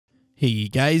Hey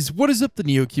guys, what is up?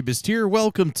 TheNeoCubest here.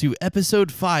 Welcome to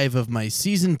episode 5 of my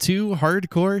season 2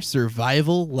 hardcore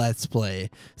survival let's play.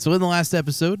 So in the last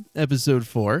episode, episode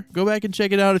 4, go back and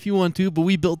check it out if you want to, but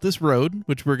we built this road,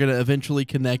 which we're going to eventually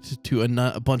connect to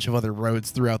a bunch of other roads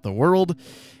throughout the world.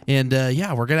 And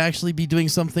yeah, we're going to actually be doing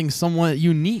something somewhat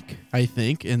unique, I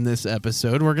think, in this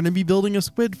episode. We're going to be building a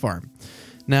squid farm.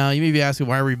 Now, you may be asking,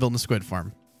 why are we building a squid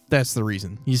farm? That's the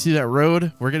reason. You see that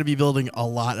road? We're going to be building a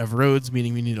lot of roads,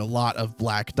 meaning we need a lot of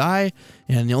black dye.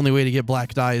 And the only way to get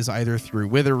black dye is either through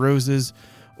wither roses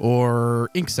or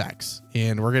ink sacs.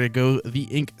 And we're going to go the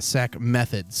ink sac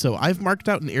method. So I've marked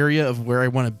out an area of where I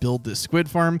want to build this squid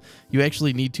farm. You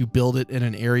actually need to build it in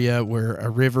an area where a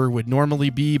river would normally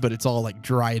be, but it's all like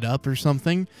dried up or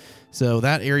something. So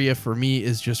that area for me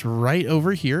is just right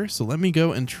over here. So let me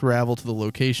go and travel to the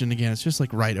location again. It's just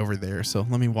like right over there. So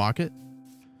let me walk it.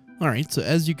 All right, so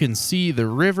as you can see, the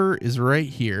river is right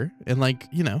here, and like,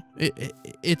 you know,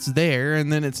 it's there,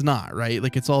 and then it's not, right?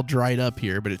 Like, it's all dried up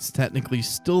here, but it's technically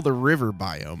still the river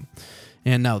biome.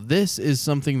 And now this is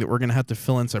something that we're going to have to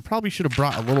fill in, so I probably should have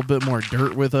brought a little bit more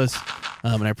dirt with us,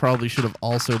 and I probably should have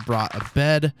also brought a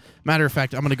bed. Matter of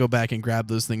fact, I'm going to go back and grab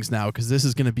those things now, because this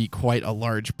is going to be quite a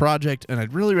large project, and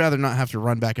I'd really rather not have to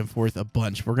run back and forth a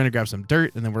bunch. We're going to grab some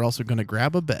dirt, and then we're also going to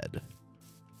grab a bed.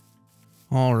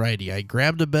 Alrighty, I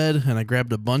grabbed a bed and I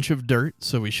grabbed a bunch of dirt,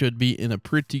 so we should be in a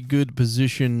pretty good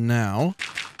position now.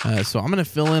 So I'm going to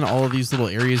fill in all of these little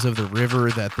areas of the river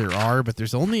that there are, but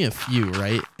there's only a few,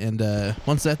 right? And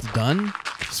once that's done,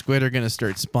 squid are going to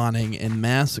start spawning in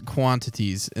mass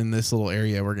quantities in this little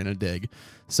area we're going to dig.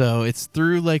 So it's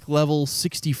through like level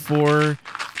 64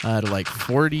 to like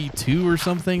 42 or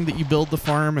something that you build the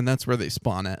farm, and that's where they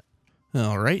spawn at.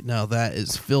 All right, now that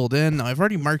is filled in. Now I've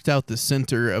already marked out the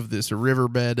center of this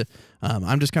riverbed.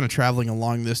 I'm just kind of traveling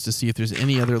along this to see if there's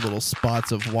any other little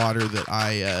spots of water that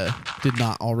I did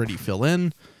not already fill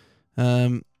in.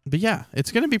 But yeah,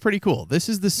 it's going to be pretty cool. This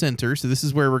is the center, so this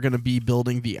is where we're going to be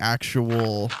building the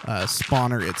actual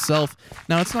spawner itself.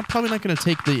 Now, it's probably not going to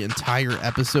take the entire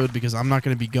episode because I'm not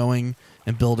going to be going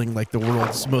and building like the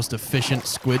world's most efficient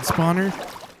squid spawner.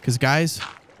 Because guys,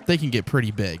 they can get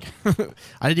pretty big.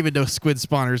 I didn't even know squid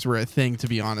spawners were a thing, to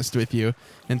be honest with you,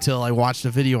 until I watched a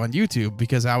video on YouTube,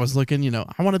 because I was looking, you know,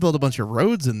 I want to build a bunch of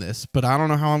roads in this, but I don't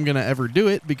know how I'm going to ever do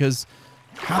it, because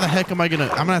how the heck am I going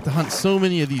to, I'm going to have to hunt so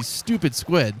many of these stupid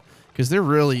squid, because they're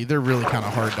really kind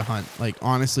of hard to hunt. Like,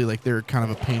 honestly, like, they're kind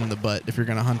of a pain in the butt if you're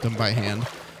going to hunt them by hand.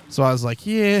 So I was like,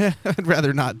 yeah, I'd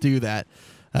rather not do that.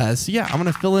 So yeah, I'm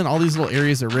going to fill in all these little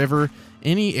areas of river.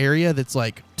 Any area that's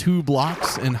like 2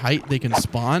 blocks in height, they can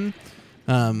spawn.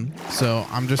 So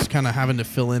I'm just kind of having to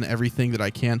fill in everything that I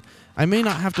can. I may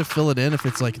not have to fill it in if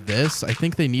it's like this. I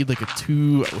think they need like a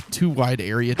too wide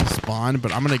area to spawn,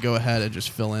 but I'm going to go ahead and just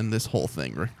fill in this whole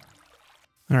thing.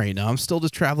 All right, now I'm still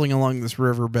just traveling along this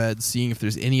riverbed, seeing if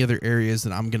there's any other areas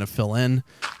that I'm going to fill in.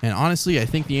 And honestly, I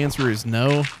think the answer is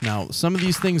no. Now, some of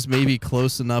these things may be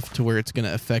close enough to where it's going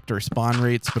to affect our spawn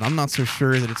rates, but I'm not so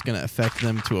sure that it's going to affect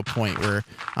them to a point where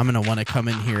I'm going to want to come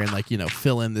in here and, like, you know,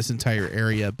 fill in this entire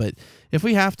area. But if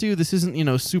we have to, this isn't, you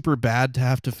know, super bad to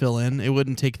have to fill in. It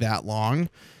wouldn't take that long.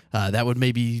 That would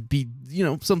maybe be, you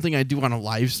know, something I do on a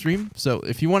live stream. So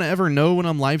if you want to ever know when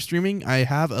I'm live streaming, I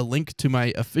have a link to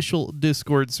my official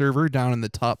Discord server down in the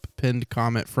top pinned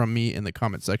comment from me in the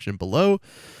comment section below.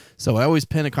 So I always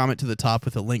pin a comment to the top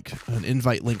with a link, an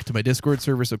invite link to my Discord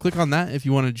server. So click on that if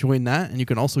you want to join that. And you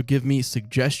can also give me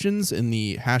suggestions in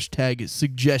the hashtag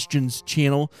suggestions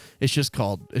channel. It's just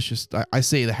called, I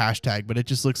say the hashtag, but it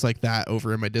just looks like that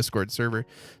over in my Discord server.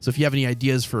 So if you have any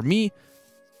ideas for me,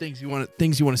 things you want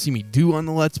to see me do on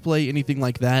the Let's Play, anything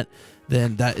like that,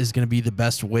 then that is going to be the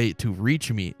best way to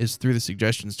reach me, is through the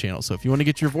suggestions channel. So if you want to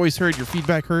get your voice heard, your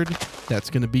feedback heard, that's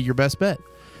going to be your best bet.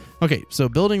 Okay, so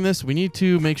building this, we need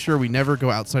to make sure we never go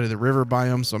outside of the river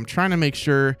biome. So I'm trying to make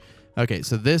sure. Okay,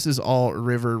 so this is all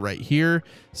river right here.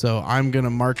 So I'm going to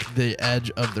mark the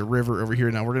edge of the river over here.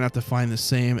 Now we're going to have to find the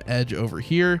same edge over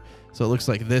here. So it looks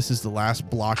like this is the last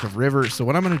block of river. So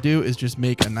what I'm going to do is just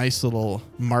make a nice little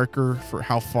marker for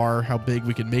how big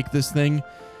we can make this thing.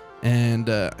 And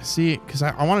see, because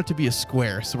I want it to be a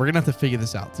square. So we're going to have to figure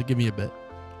this out. So give me a bit.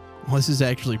 Well, this is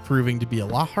actually proving to be a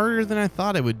lot harder than I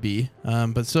thought it would be.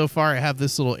 But so far I have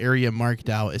this little area marked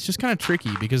out. It's just kind of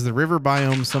tricky because the river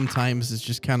biome sometimes is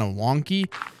just kind of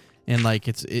wonky. And like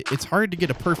it's hard to get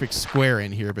a perfect square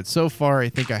in here. But so far I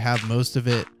think I have most of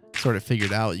it sort of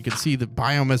figured out. You can see the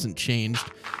biome hasn't changed,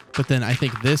 but then I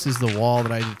think this is the wall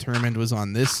that I determined was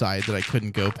on this side that I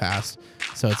couldn't go past.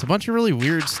 So it's a bunch of really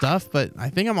weird stuff, but I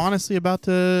think I'm honestly about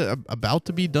to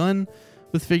be done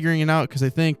with figuring it out because I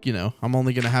think, you know, I'm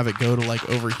only going to have it go to like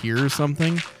over here or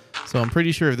something. So I'm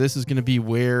pretty sure this is going to be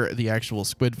where the actual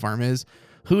squid farm is.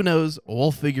 Who knows?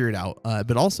 We'll figure it out.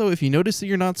 But also, if you notice that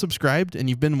you're not subscribed and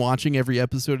you've been watching every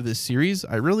episode of this series,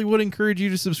 I really would encourage you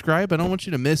to subscribe. I don't want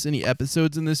you to miss any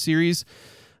episodes in this series.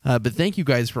 But thank you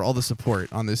guys for all the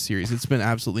support on this series. It's been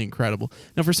absolutely incredible.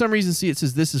 Now, for some reason, see, it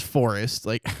says this is forest.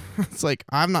 Like, it's like,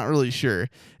 I'm not really sure.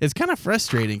 It's kind of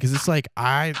frustrating because it's like,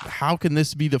 how can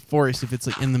this be the forest if it's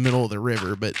like in the middle of the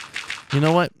river? But you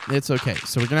know what? It's okay.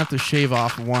 So we're going to have to shave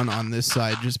off one on this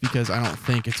side just because I don't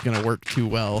think it's going to work too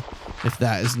well if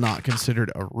that is not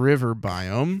considered a river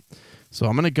biome. So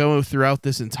I'm going to go throughout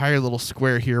this entire little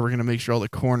square here. We're going to make sure all the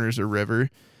corners are river.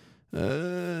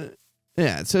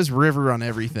 Yeah, it says river on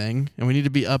everything, and we need to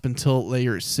be up until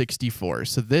layer 64.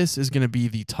 So this is going to be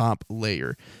the top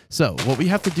layer. So what we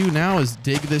have to do now is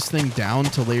dig this thing down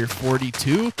to layer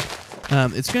 42.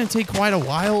 It's going to take quite a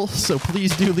while, so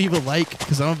please do leave a like,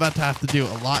 because I'm about to have to do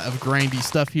a lot of grindy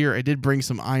stuff here. I did bring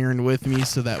some iron with me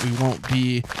so that we won't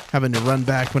be having to run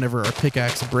back whenever our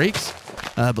pickaxe breaks.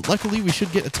 But luckily, we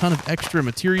should get a ton of extra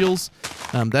materials.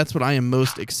 That's what I am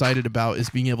most excited about, is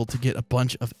being able to get a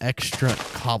bunch of extra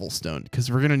cobblestone,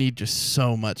 because we're going to need just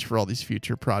so much for all these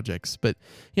future projects. But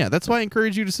yeah, that's why I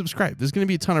encourage you to subscribe. There's going to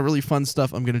be a ton of really fun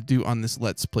stuff I'm going to do on this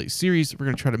Let's Play series. We're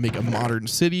going to try to make a modern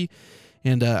city,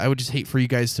 and I would just hate for you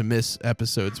guys to miss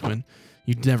episodes when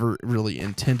you never really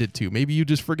intended to. Maybe you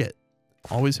just forget.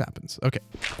 Always happens. Okay,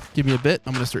 give me a bit.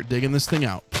 I'm going to start digging this thing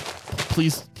out.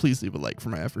 Please leave a like for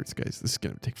my efforts, guys. This is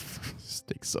going to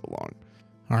take so long.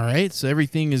 All right, so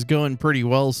everything is going pretty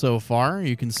well so far.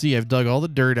 You can see I've dug all the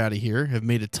dirt out of here. I've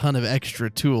made a ton of extra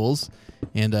tools,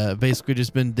 and basically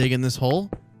just been digging this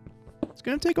hole. It's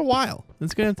going to take a while.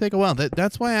 It's going to take a while.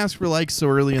 That's why I asked for likes so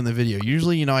early in the video.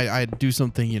 Usually, you know, I do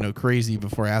something, you know, crazy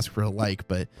before I ask for a like,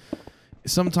 but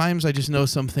sometimes I just know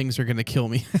some things are going to kill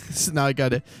me. So now I got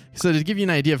to... So to give you an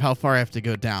idea of how far I have to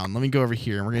go down, let me go over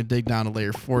here, and we're going to dig down to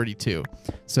layer 42.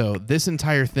 So this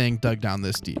entire thing dug down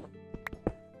this deep.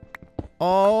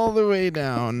 All the way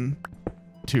down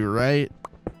to right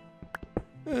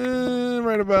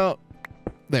about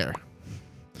there.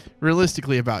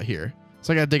 Realistically about here.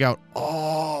 So I got to dig out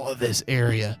all of this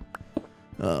area.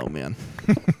 Oh, man.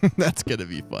 That's going to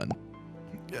be fun.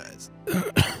 Guys,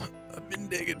 I've been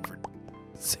digging for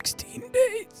 16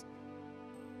 days.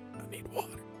 I need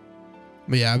water.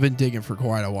 But yeah, I've been digging for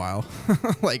quite a while.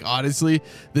 Like, honestly,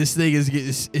 this thing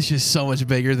is just so much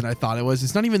bigger than I thought it was.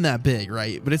 It's not even that big,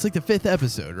 right? But it's like the 5th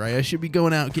episode, right? I should be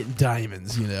going out getting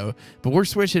diamonds, you know? But we're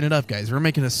switching it up, guys. We're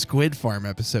making a Squid Farm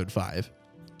episode 5.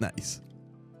 Nice.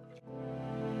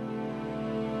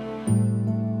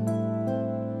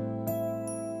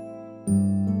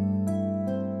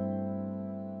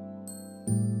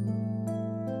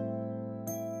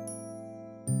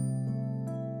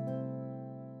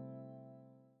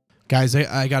 Guys,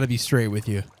 I got to be straight with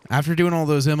you. After doing all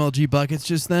those MLG buckets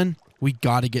just then, we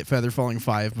got to get Feather Falling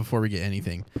 5 before we get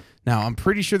anything. Now, I'm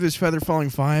pretty sure there's Feather Falling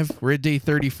 5. We're at day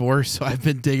 34, so I've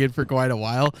been digging for quite a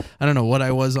while. I don't know what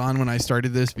I was on when I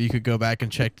started this, but you could go back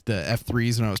and check the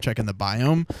F3s when I was checking the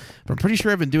biome. But I'm pretty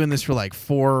sure I've been doing this for like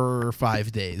 4 or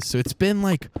 5 days. So it's been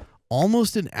like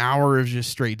almost an hour of just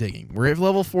straight digging. We're at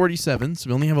level 47, so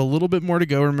we only have a little bit more to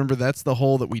go. Remember, that's the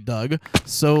hole that we dug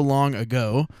so long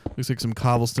ago. Looks like some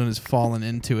cobblestone has fallen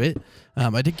into it.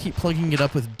 I did keep plugging it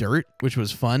up with dirt, which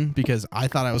was fun because I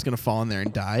thought I was going to fall in there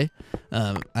and die.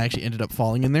 I actually ended up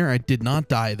falling in there. I did not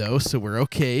die, though, so we're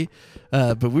okay.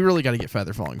 But we really got to get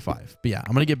Feather Falling 5. But yeah,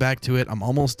 I'm going to get back to it. I'm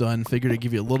almost done. Figured I'd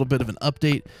give you a little bit of an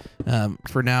update.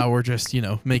 For now, we're just, you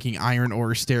know, making iron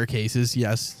ore staircases.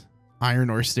 Yes,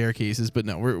 iron ore staircases, but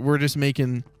no, we're just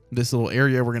making this little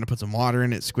area. We're going to put some water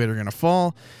in it. Squid are going to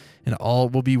fall, and all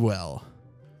will be well.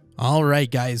 All right,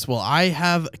 guys. Well, I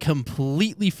have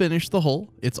completely finished the hole.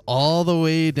 It's all the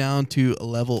way down to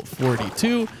level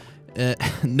 42.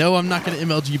 No, I'm not going to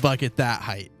MLG bucket that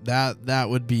height. That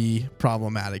would be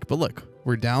problematic. But look,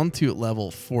 we're down to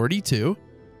level 42.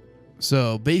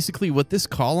 So basically what this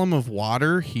column of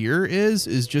water here is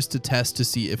just to test to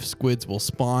see if squids will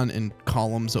spawn in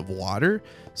columns of water.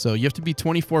 So you have to be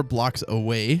 24 blocks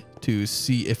away to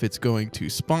see if it's going to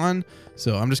spawn.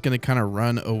 So I'm just going to kind of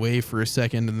run away for a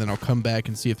second, and then I'll come back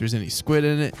and see if there's any squid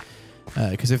in it.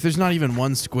 Because if there's not even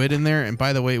one squid in there, and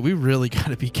by the way, we really got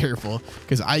to be careful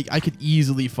because I could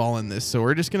easily fall in this. So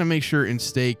we're just going to make sure and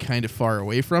stay kind of far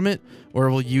away from it, or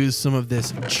we'll use some of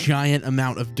this giant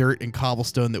amount of dirt and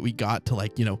cobblestone that we got to,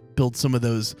 like, you know, build some of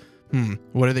those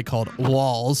what are they called?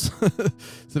 Walls.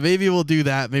 So maybe we'll do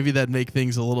that. Maybe that'd make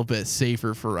things a little bit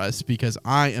safer for us because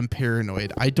I am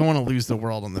paranoid. I don't want to lose the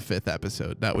world on the 5th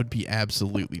episode. That would be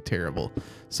absolutely terrible.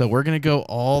 So we're going to go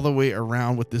all the way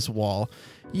around with this wall.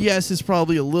 Yes, it's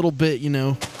probably a little bit, you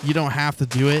know, you don't have to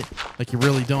do it. Like, you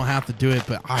really don't have to do it,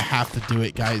 but I have to do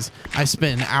it, guys. I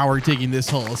spent an hour digging this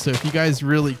hole, so if you guys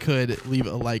really could leave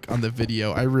a like on the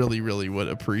video, I really, really would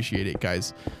appreciate it,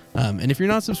 guys. And if you're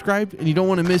not subscribed and you don't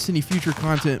want to miss any future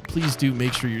content, please do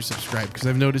make sure you're subscribed, because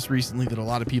I've noticed recently that a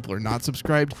lot of people are not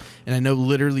subscribed, and I know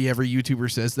literally every YouTuber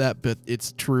says that, but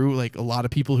it's true. Like, a lot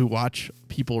of people who watch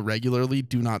people regularly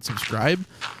do not subscribe.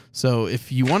 So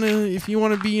if you want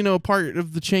to be, you know, a part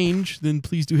of the change, then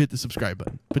please do hit the subscribe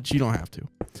button, but you don't have to.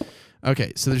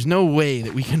 Okay, so there's no way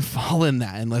that we can fall in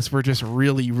that unless we're just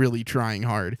really, really trying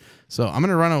hard. So I'm going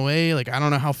to run away. Like, I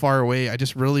don't know how far away. I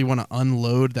just really want to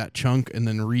unload that chunk and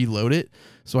then reload it.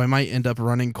 So I might end up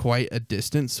running quite a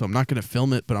distance. So I'm not going to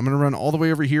film it, but I'm going to run all the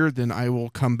way over here. Then I will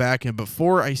come back, and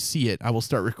before I see it, I will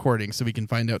start recording so we can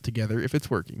find out together if it's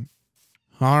working.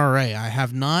 All right, I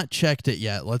have not checked it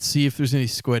yet. Let's see if there's any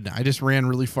squid. I just ran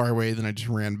really far away, then I just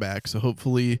ran back. So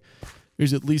hopefully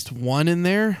there's at least one in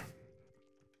there.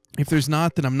 If there's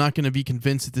not, then I'm not going to be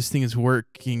convinced that this thing is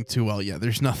working too well. Yeah,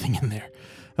 there's nothing in there.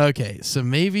 Okay, so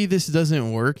maybe this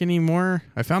doesn't work anymore.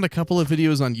 I found a couple of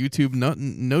videos on YouTube.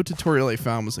 No tutorial I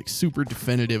found was like super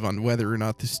definitive on whether or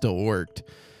not this still worked.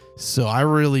 So I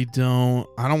really don't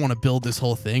want to build this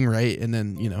whole thing, right? And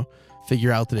then, you know,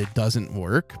 figure out that it doesn't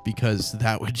work, because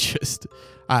that would just,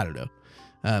 I don't know.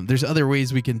 There's other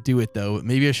ways we can do it, though.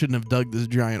 Maybe I shouldn't have dug this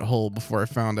giant hole before I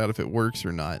found out if it works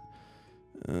or not.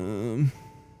 I don't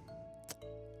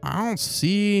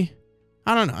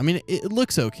know. I mean, it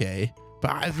looks okay,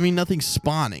 but I mean, nothing's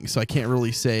spawning, so I can't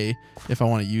really say if I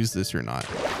want to use this or not.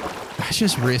 That's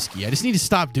just risky. I just need to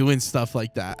stop doing stuff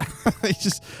like that.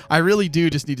 I really do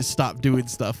just need to stop doing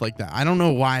stuff like that. I don't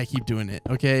know why I keep doing it,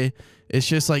 okay? It's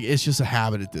just a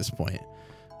habit at this point.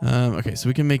 Okay, so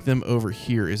we can make them over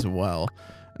here as well.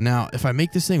 Now, if I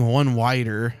make this thing one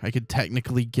wider, I could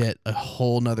technically get a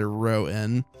whole nother row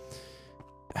in.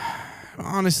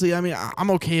 Honestly, I mean,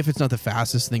 I'm okay if it's not the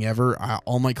fastest thing ever.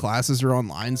 All my classes are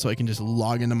online, so I can just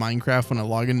log into Minecraft when I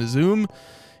log into Zoom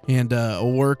and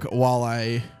work while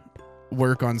I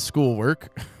work on schoolwork.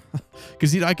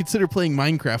 Because, you know, I consider playing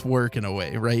Minecraft work in a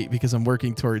way, right? Because I'm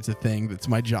working towards a thing that's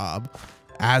my job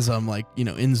as I'm, like, you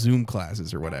know, in Zoom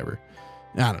classes or whatever.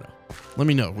 I don't know. Let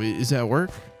me know. Is that work?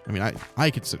 I mean,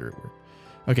 I consider it work.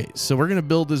 Okay, so we're going to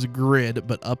build this grid,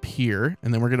 but up here,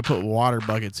 and then we're going to put water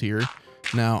buckets here.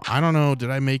 Now, I don't know,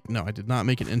 no, I did not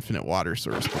make an infinite water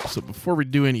source. So before we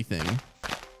do anything,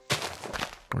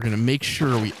 we're going to make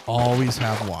sure we always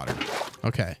have water.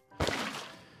 Okay.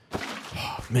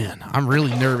 Oh, man, I'm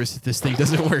really nervous if this thing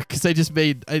doesn't work, because I just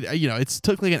made, you know, it's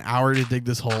took like an hour to dig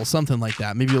this hole, something like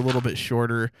that, maybe a little bit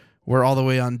shorter. We're all the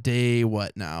way on day,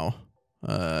 what now?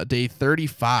 Day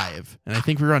 35. And I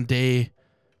think we were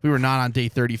not on day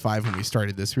 35 when we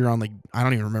started this. We were on, like, I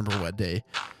don't even remember what day.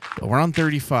 But we're on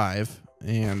 35.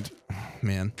 And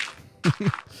man,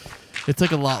 it's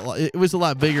like it was a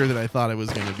lot bigger than I thought it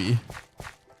was going to be,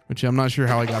 which I'm not sure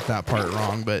how I got that part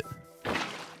wrong, but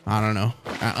I don't know.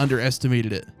 I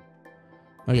underestimated it.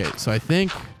 Okay, so I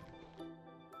think,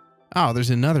 oh,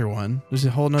 there's another one. There's a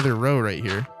whole nother row right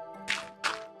here.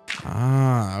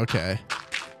 Ah, okay.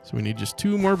 So we need just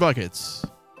 2 more buckets.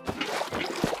 All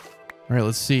right,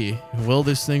 let's see. Will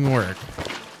this thing work?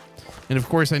 And of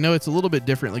course, I know it's a little bit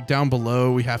different. Like down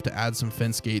below, we have to add some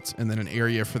fence gates and then an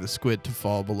area for the squid to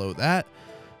fall below that.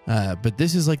 But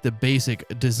this is like the basic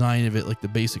design of it, like the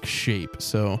basic shape.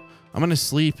 So I'm going to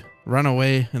sleep, run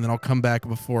away, and then I'll come back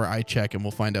before I check and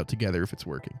we'll find out together if it's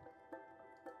working.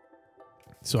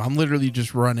 So I'm literally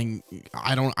just running.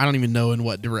 I don't even know in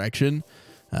what direction,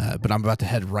 but I'm about to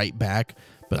head right back.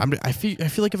 But I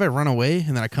feel like if I run away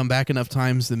and then I come back enough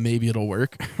times, then maybe it'll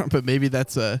work. But maybe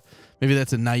that's a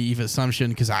naive assumption,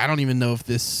 because I don't even know if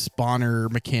this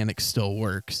spawner mechanic still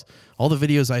works. All the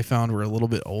videos I found were a little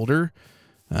bit older.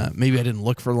 Maybe I didn't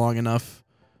look for long enough.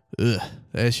 Ugh,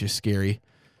 that's just scary.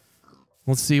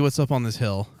 Let's see what's up on this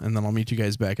hill, and then I'll meet you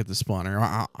guys back at the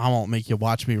spawner. I won't make you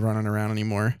watch me running around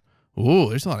anymore. Ooh,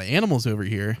 there's a lot of animals over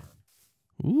here.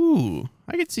 Ooh,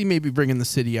 I could see maybe bringing the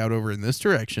city out over in this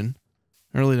direction.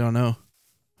 I really don't know.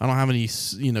 I don't have any,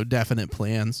 you know, definite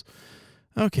plans.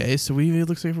 Okay, so it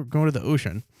looks like we're going to the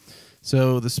ocean.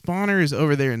 So the spawner is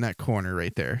over there in that corner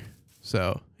right there.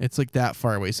 So it's like that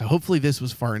far away. So hopefully this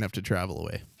was far enough to travel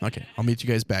away. Okay, I'll meet you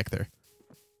guys back there.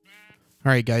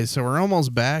 All right, guys, so we're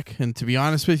almost back, and to be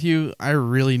honest with you, I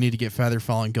really need to get feather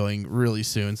falling going really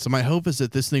soon. So my hope is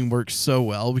that this thing works so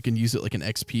well we can use it like an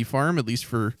XP farm, at least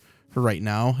for right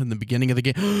now in the beginning of the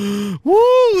game.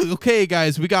 Woo! Okay,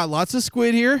 guys, we got lots of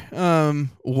squid here.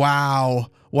 Wow.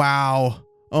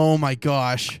 Oh my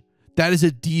gosh. That is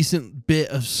a decent bit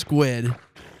of squid.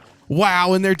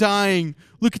 Wow, and they're dying.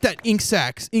 Look at that, ink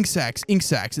sacs.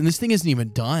 And this thing isn't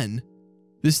even done.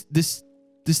 This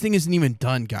thing isn't even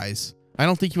done, guys. I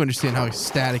don't think you understand how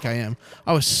ecstatic I am.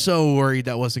 I was so worried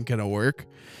that wasn't going to work.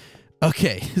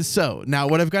 Okay, so now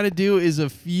what I've got to do is a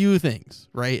few things,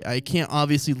 right? I can't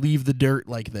obviously leave the dirt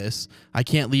like this. I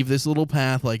can't leave this little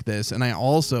path like this. And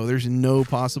there's no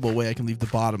possible way I can leave the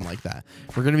bottom like that.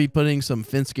 We're going to be putting some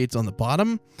fence gates on the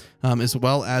bottom as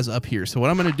well as up here. So what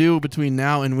I'm going to do between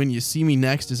now and when you see me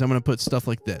next is I'm going to put stuff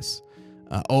like this.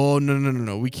 Oh,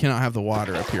 no. We cannot have the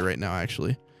water up here right now,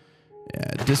 actually.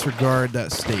 Yeah, disregard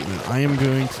that statement. I am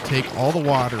going to take all the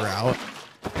water out,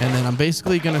 and then I'm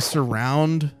basically going to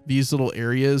surround these little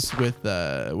areas with,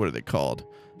 what are they called?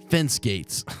 Fence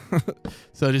gates.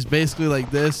 So just basically like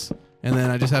this, and then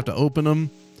I just have to open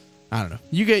them. I don't know.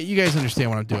 You guys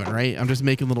understand what I'm doing, right? I'm just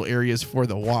making little areas for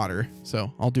the water.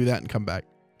 So I'll do that and come back.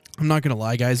 I'm not going to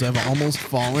lie, guys. I've almost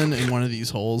fallen in one of these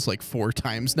holes like 4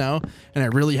 times now, and I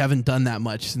really haven't done that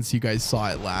much since you guys saw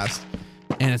it last.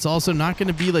 And it's also not going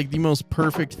to be like the most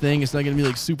perfect thing. It's not going to be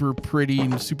like super pretty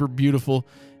and super beautiful.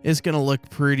 It's going to look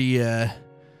pretty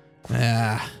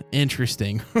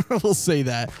interesting. We'll say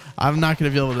that. I'm not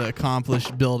going to be able to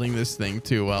accomplish building this thing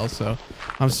too well. So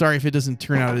I'm sorry if it doesn't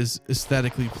turn out as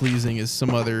aesthetically pleasing as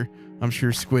some other, I'm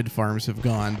sure, squid farms have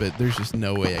gone. But there's just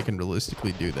no way I can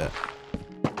realistically do that.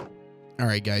 All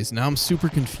right, guys. Now I'm super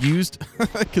confused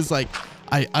because like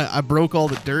I broke all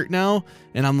the dirt now,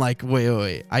 and I'm like,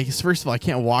 wait. First of all, I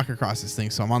can't walk across this thing,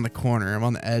 so I'm on the corner. I'm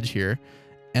on the edge here.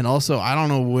 And also, I don't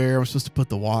know where I'm supposed to put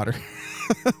the water.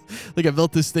 Like, I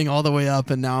built this thing all the way up,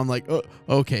 and now I'm like, oh,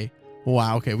 okay.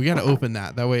 Wow, okay, we got to open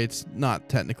that. That way it's not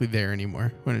technically there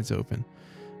anymore when it's open.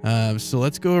 So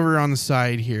let's go over on the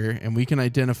side here, and we can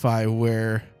identify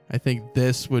where I think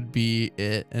this would be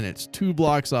it, and it's 2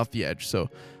 blocks off the edge. So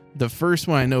the first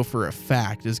one I know for a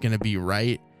fact is going to be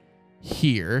right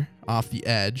here off the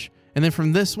edge, and then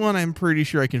from this one I'm pretty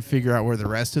sure I can figure out where the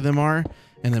rest of them are,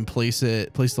 and then place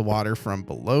the water from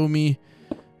below me.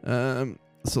 So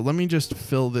let me just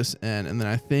fill this in, and then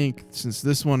I think since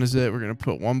this one is it, we're gonna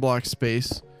put 1 block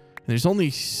space, and there's only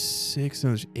 6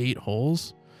 and there's 8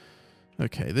 holes.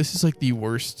 Okay, this is like the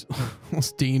worst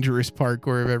most dangerous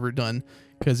parkour I've ever done,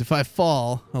 because if I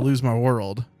fall I'll lose my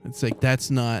world. It's like that's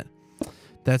not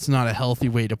a healthy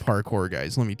way to parkour,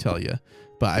 guys, let me tell you.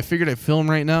 But I figured I'd film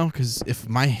right now because if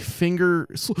my finger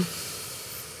slips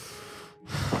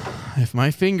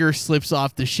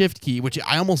off the shift key, which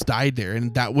I almost died there,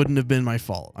 and that wouldn't have been my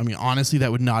fault. I mean, honestly,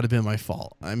 that would not have been my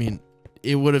fault. I mean,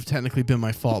 it would have technically been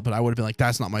my fault, but I would have been like,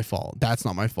 that's not my fault. That's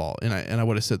not my fault. And I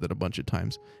would have said that a bunch of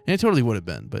times. And it totally would have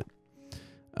been. But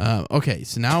okay,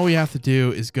 so now all we have to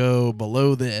do is go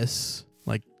below this,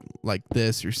 like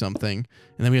this or something,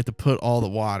 and then we have to put all the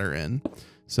water in.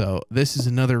 So this is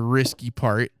another risky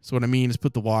part. So what I mean is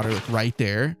put the water like right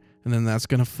there, and then that's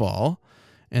gonna fall.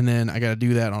 And then I gotta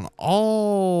do that on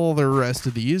all the rest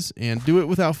of these and do it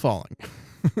without falling.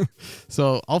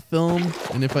 So I'll film,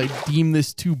 and if I deem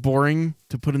this too boring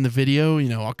to put in the video, you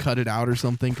know, I'll cut it out or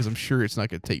something, because I'm sure it's not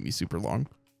gonna take me super long.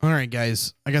 All right,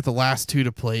 guys, I got the last 2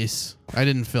 to place. I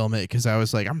didn't film it because I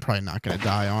was like, I'm probably not gonna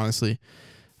die, honestly.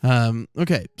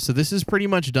 Okay, so this is pretty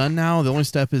much done now. The only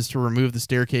step is to remove the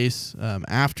staircase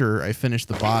after I finish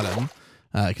the bottom,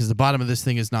 because the bottom of this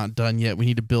thing is not done yet. We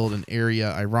need to build an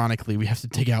area. Ironically, we have to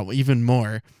dig out even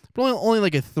more, but only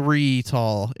like a 3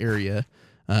 tall area,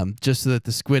 just so that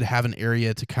the squid have an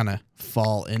area to kind of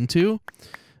fall into.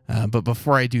 But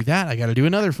before I do that, I got to do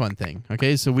another fun thing.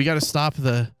 Okay, so we got to stop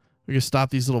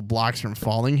these little blocks from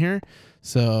falling here.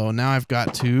 So now I've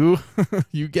got to,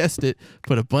 you guessed it,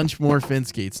 put a bunch more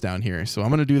fence gates down here. So I'm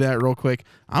going to do that real quick.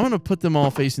 I'm going to put them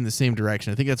all facing the same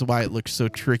direction. I think that's why it looked so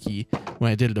tricky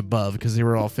when I did it above, because they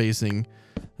were all facing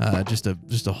just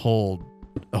a whole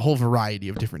variety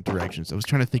of different directions. I was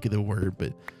trying to think of the word,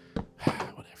 but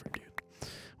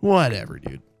whatever,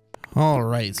 dude. All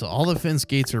right, so all the fence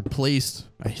gates are placed,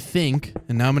 I think,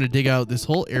 and now I'm going to dig out this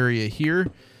whole area here.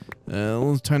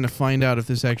 Trying to find out if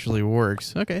this actually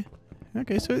works.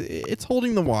 Okay, so it's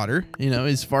holding the water, you know,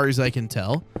 as far as I can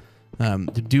tell.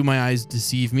 Do my eyes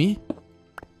deceive me?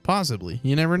 Possibly.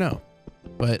 You never know.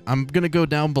 But I'm going to go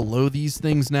down below these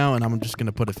things now, and I'm just going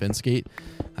to put a fence gate,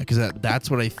 because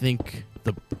that's what I think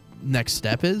the next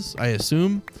step is, I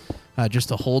assume, just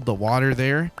to hold the water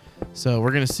there. So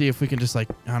we're going to see if we can just like,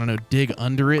 I don't know, dig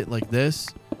under it like this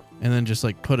and then just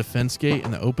like put a fence gate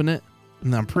and then open it.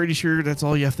 And I'm pretty sure that's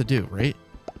all you have to do, right?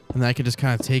 And then I can just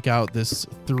kind of take out this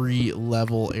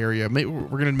 3-level area. Maybe we're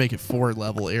going to make it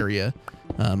 4-level area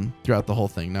throughout the whole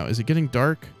thing. Now, is it getting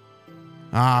dark?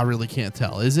 I really can't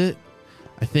tell. Is it?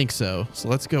 I think so. So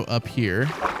let's go up here.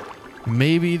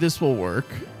 Maybe this will work.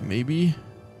 Maybe.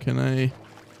 Can I?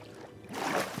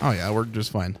 Oh, yeah, it worked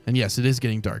just fine. And yes, it is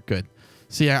getting dark. Good.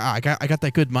 See, I got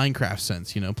that good Minecraft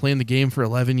sense. You know, playing the game for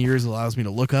 11 years allows me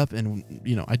to look up and,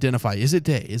 you know, identify, is it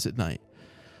day? Is it night?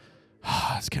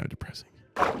 It's kind of depressing.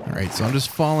 All right, so I'm just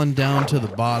falling down to the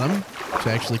bottom, which is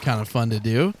actually kind of fun to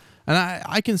do. And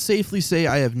I can safely say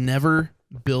I have never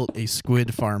built a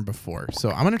squid farm before. So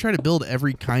I'm going to try to build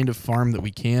every kind of farm that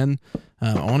we can.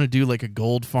 I want to do like a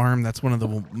gold farm. That's one of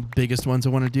the biggest ones I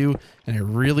want to do. And I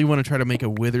really want to try to make a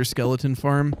wither skeleton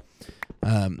farm.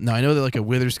 Now, I know that like a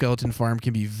wither skeleton farm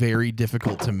can be very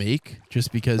difficult to make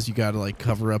just because you got to like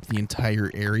cover up the entire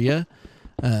area.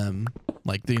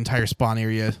 Like the entire spawn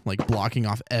area, like blocking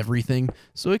off everything.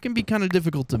 So it can be kind of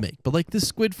difficult to make. But like this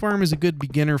squid farm is a good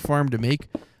beginner farm to make.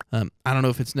 I don't know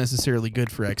if it's necessarily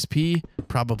good for XP.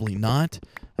 Probably not.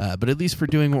 But at least for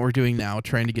doing what we're doing now,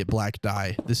 trying to get black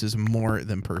dye, this is more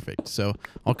than perfect. So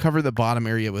I'll cover the bottom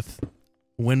area with,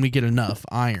 when we get enough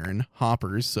iron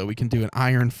hoppers, so we can do an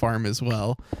iron farm as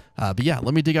well. But yeah,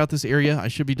 let me dig out this area. I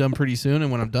should be done pretty soon.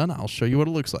 And when I'm done, I'll show you what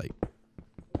it looks like.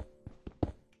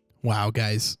 Wow,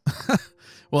 guys.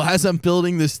 Well, as I'm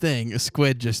building this thing, a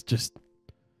squid just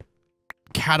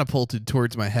catapulted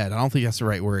towards my head. I don't think that's the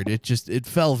right word. It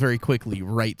fell very quickly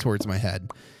right towards my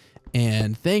head.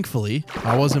 And thankfully,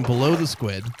 I wasn't below the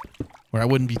squid, where I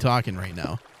wouldn't be talking right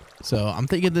now. So I'm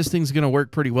thinking this thing's going to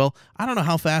work pretty well. I don't know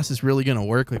how fast it's really going to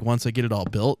work, like once I get it all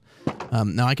built.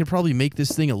 Now, I could probably make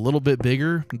this thing a little bit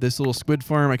bigger. This little squid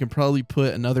farm, I can probably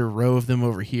put another row of them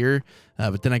over here.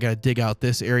 But then I got to dig out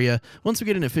this area. Once we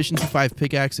get an efficiency 5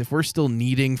 pickaxe, if we're still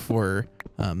needing for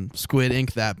squid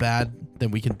ink that bad, then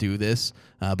we can do this.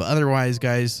 But otherwise,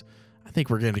 guys, I think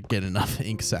we're going to get enough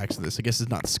ink sacks in this. I guess it's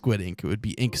not squid ink. It would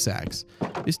be ink sacks.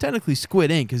 It's technically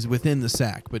squid ink is within the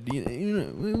sack, but you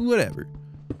know, whatever.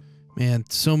 Man,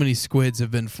 so many squids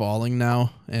have been falling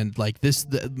now, and like this,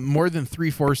 more than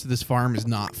 3/4 of this farm is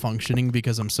not functioning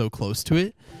because I'm so close to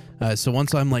it. So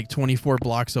once I'm like 24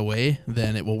 blocks away,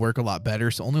 then it will work a lot better.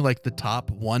 So only like the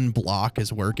top 1 block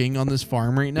is working on this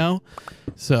farm right now.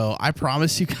 So I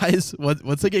promise you guys,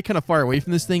 once I get kind of far away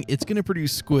from this thing, it's going to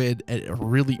produce squid at a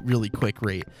really, really quick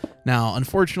rate. Now,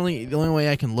 unfortunately, the only way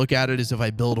I can look at it is if I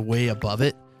build way above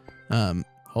it.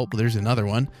 Oh, there's another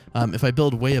one. If I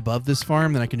build way above this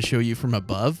farm, then I can show you from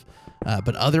above.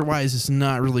 But otherwise, it's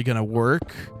not really going to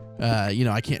work. You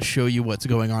know, I can't show you what's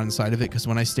going on inside of it because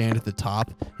when I stand at the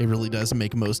top, it really does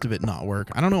make most of it not work.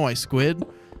 I don't know why squid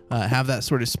have that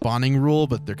sort of spawning rule,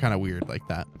 but they're kind of weird like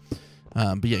that.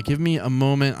 But yeah, give me a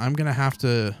moment. I'm going to have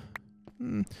to...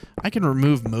 I can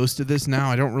remove most of this now.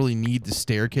 I don't really need the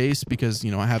staircase because,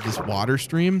 you know, I have this water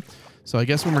stream. So I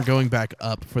guess when we're going back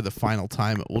up for the final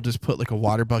time, we'll just put like a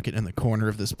water bucket in the corner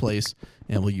of this place,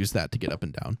 and we'll use that to get up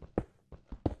and down.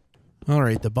 All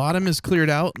right, the bottom is cleared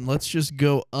out, and let's just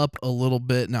go up a little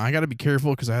bit. Now, I got to be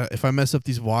careful because if I mess up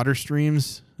these water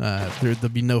streams, there'll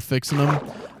be no fixing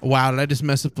them. Wow, did I just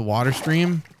mess up the water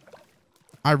stream?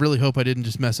 I really hope I didn't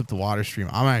just mess up the water stream.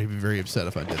 I might be very upset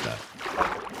if I did that.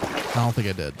 I don't think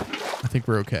I did. I think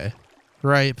we're okay.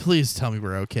 Right, please tell me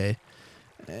we're okay.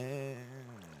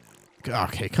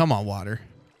 Okay, come on, water.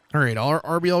 All right,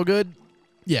 are we all good?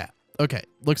 Yeah, okay,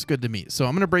 looks good to me. So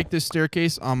I'm going to break this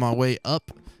staircase on my way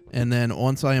up, and then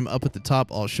once I am up at the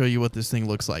top, I'll show you what this thing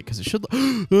looks like, because it should...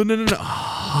 Oh, no.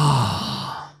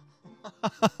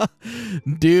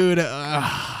 Dude,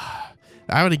 I'm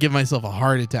going to give myself a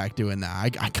heart attack doing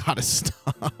that. I got to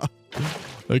stop.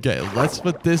 Okay, let's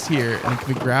put this here, and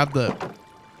can we grab the...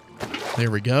 There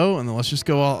we go, and then let's just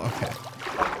go all... Okay.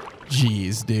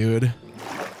 Jeez, dude.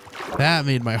 That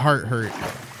made my heart hurt.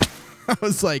 I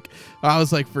was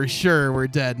like, for sure we're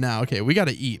dead now. Okay, we got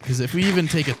to eat, because if we even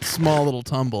take a small little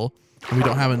tumble and we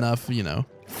don't have enough, you know,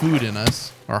 food in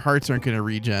us, our hearts aren't going to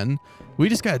regen. We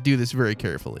just got to do this very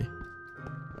carefully.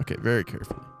 Okay, very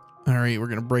carefully. All right, we're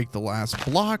going to break the last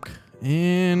block,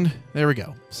 and there we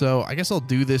go. So I guess I'll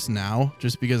do this now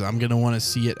just because I'm going to want to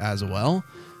see it as well.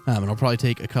 And I'll probably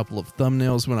take a couple of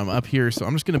thumbnails when I'm up here. So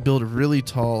I'm just going to build a really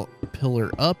tall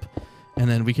pillar up, and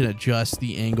then we can adjust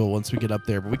the angle once we get up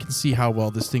there, but we can see how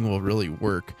well this thing will really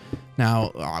work.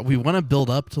 Now, we want to build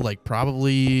up to like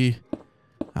probably,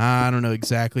 I don't know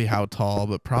exactly how tall,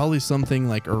 but probably something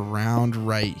like around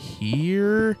right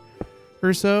here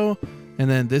or so. And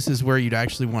then this is where you'd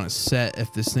actually want to set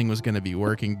if this thing was going to be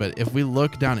working. But if we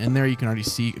look down in there, you can already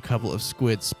see a couple of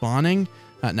squid spawning.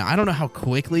 Now, I don't know how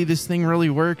quickly this thing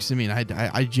really works. I mean,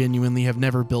 I genuinely have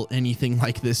never built anything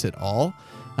like this at all.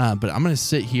 But I'm going to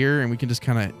sit here and we can just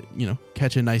kind of, you know,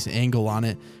 catch a nice angle on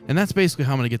it. And that's basically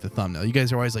how I'm going to get the thumbnail. You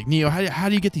guys are always like, Neo, how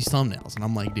do you get these thumbnails? And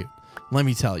I'm like, dude, let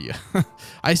me tell you,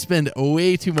 I spend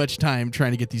way too much time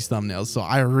trying to get these thumbnails. So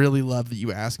I really love that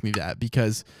you ask me that,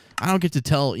 because I don't get to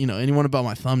tell, you know, anyone about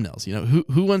my thumbnails. You know,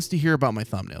 who wants to hear about my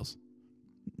thumbnails?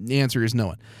 The answer is no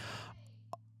one.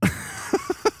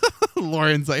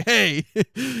 Lauren's like, hey,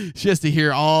 she has to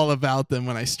hear all about them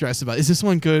when I stress about, is this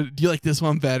one good? Do you like this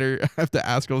one better? I have to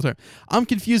ask all the time. I'm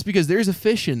confused because there's a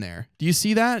fish in there. Do you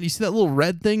see that? Do you see that little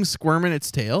red thing squirming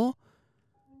its tail?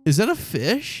 Is that a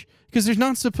fish? Because there's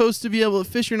not supposed to be able,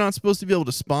 fish are not supposed to be able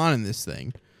to spawn in this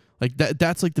thing. Like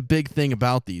that's like the big thing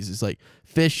about these is like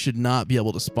fish should not be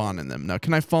able to spawn in them. Now,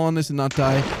 can I fall on this and not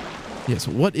die? Yes.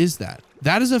 What is that?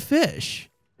 That is a fish.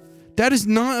 That is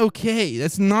not okay.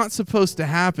 That's not supposed to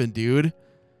happen, dude.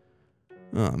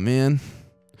 Oh, man.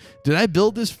 Did I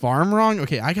build this farm wrong?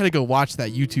 Okay, I got to go watch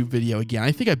that YouTube video again.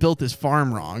 I think I built this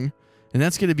farm wrong. And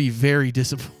that's going to be very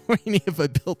disappointing if I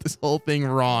built this whole thing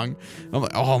wrong. I'm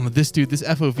like, oh, this dude, this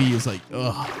FOV is like,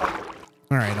 ugh.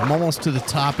 All right, I'm almost to the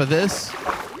top of this.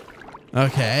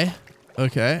 Okay.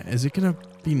 Okay. Is it going to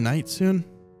be night soon?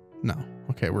 No.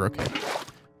 Okay, we're okay.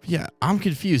 Yeah, I'm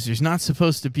confused. There's not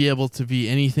supposed to be able to be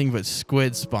anything but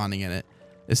squid spawning in it.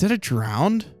 Is that a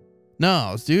drowned?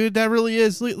 No, dude, that really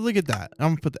is. Look at that. I'm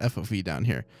going to put the FOV down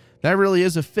here. That really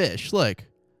is a fish. Look.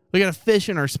 Look at a fish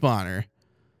in our spawner.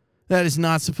 That is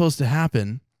not supposed to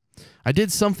happen. I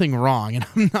did something wrong, and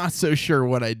I'm not so sure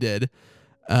what I did.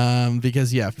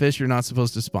 Because, yeah, fish are not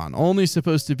supposed to spawn. Only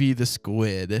supposed to be the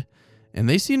squid. And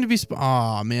they seem to be...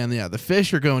 Oh, man, yeah, the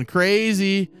fish are going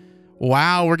crazy.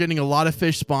 Wow, we're getting a lot of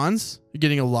fish spawns. We're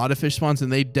getting a lot of fish spawns,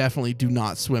 and they definitely do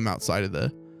not swim outside of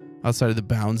the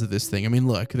bounds of this thing. I mean,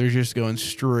 look, they're just going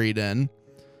straight in.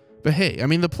 But hey, I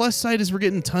mean, the plus side is we're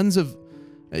getting tons of...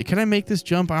 Hey, can I make this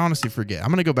jump? I honestly forget. I'm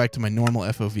going to go back to my normal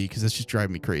FOV because that's just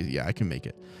driving me crazy. Yeah, I can make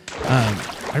it.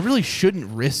 I really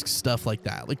shouldn't risk stuff like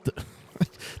that. Like,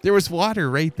 there was water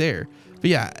right there. But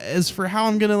yeah, as for how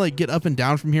I'm going to like get up and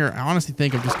down from here, I honestly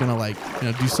think I'm just going to like,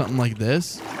 you know, do something like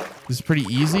this. This is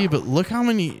pretty easy, but look how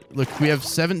many, look, we have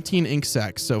 17 ink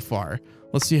sacs so far.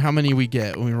 Let's see how many we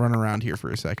get when we run around here for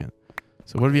a second.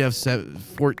 So what do we have?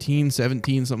 14,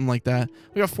 17, something like that.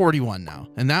 We got 41 now.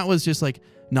 And that was just like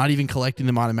not even collecting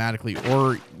them automatically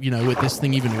or, you know, with this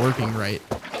thing even working right.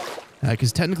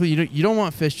 Because technically you don't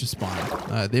want fish to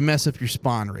spawn. They mess up your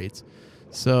spawn rates.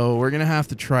 So we're going to have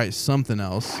to try something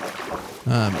else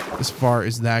as far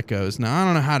as that goes. Now, I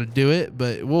don't know how to do it,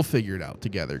 but we'll figure it out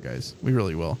together, guys. We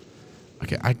really will.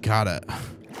 Okay, I gotta...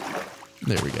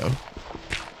 There we go.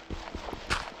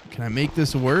 Can I make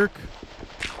this work?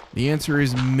 The answer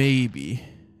is maybe.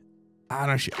 I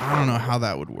don't know how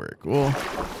that would work. Well,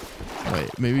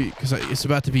 wait, maybe because it's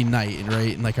about to be night,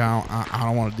 right? And like I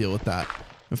don't want to deal with that.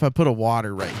 If I put a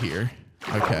water right here,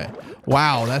 okay.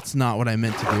 Wow, that's not what I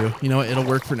meant to do. You know what? It'll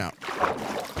work for now.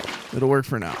 It'll work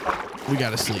for now. We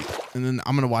gotta sleep, and then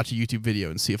I'm gonna watch a YouTube video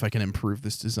and see if I can improve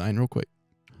this design real quick.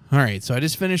 All right, so I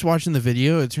just finished watching the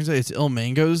video. It turns out it's Il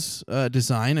Mango's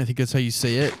design. I think that's how you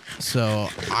say it. So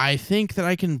I think that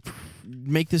I can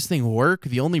make this thing work.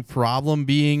 The only problem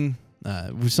being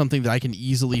was something that I can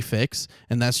easily fix,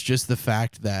 and that's just the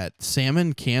fact that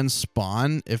salmon can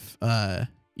spawn if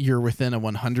you're within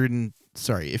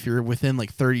if you're within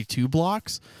like 32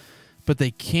 blocks, but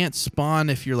they can't spawn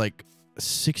if you're like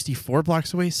 64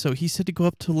 blocks away. So he said to go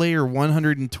up to layer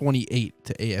 128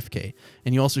 to AFK,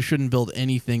 and you also shouldn't build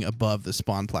anything above the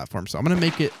spawn platform. So I'm gonna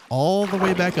make it all the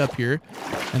way back up here,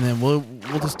 and then we'll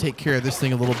just take care of this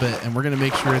thing a little bit, and we're gonna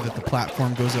make sure that the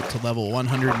platform goes up to level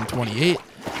 128.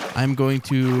 I'm going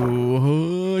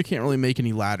to I can't really make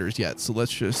any ladders yet, so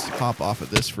let's just hop off of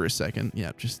this for a second.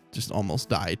 Yeah, just almost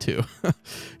die too.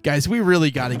 Guys, we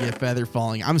really got to get feather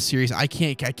falling. I'm serious. I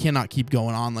cannot keep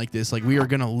going on like this. Like, we are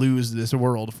gonna lose this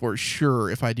world for sure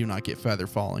if I do not get feather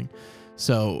falling.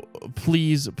 So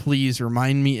please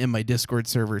remind me in my Discord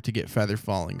server to get feather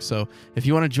falling. So if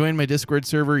you want to join my Discord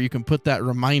server, you can put that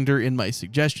reminder in my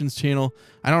suggestions channel.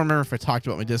 I don't remember if I talked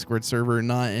about my Discord server or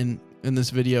not in this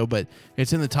video, but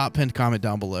it's in the top pinned comment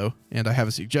down below, and I have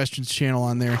a suggestions channel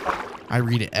on there. I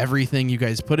read everything you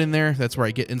guys put in there. That's where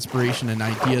I get inspiration and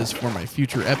ideas for my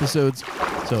future episodes.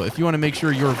 So if you want to make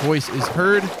sure your voice is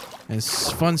heard and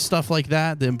fun stuff like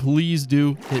that, then please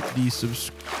do hit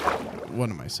the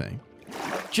what am I saying?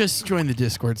 Just join the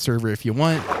Discord server if you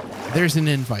want. There's an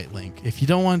invite link. If you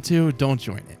don't want to, don't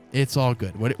join it. It's all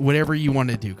good. Whatever you want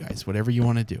to do, guys. Whatever you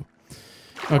want to do.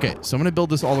 Okay, so I'm going to build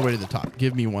this all the way to the top.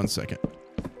 Give me 1 second.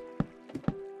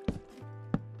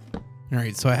 All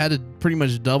right, so I had to pretty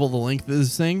much double the length of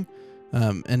this thing.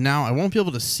 And now I won't be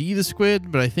able to see the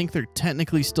squid, but I think they're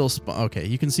technically still okay,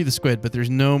 you can see the squid, but there's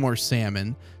no more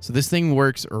salmon. So this thing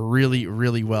works really,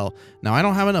 really well. Now, I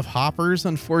don't have enough hoppers,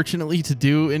 unfortunately, to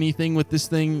do anything with this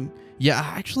thing. Yeah,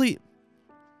 actually,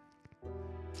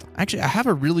 I have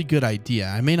a really good idea.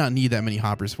 I may not need that many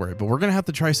hoppers for it, but we're going to have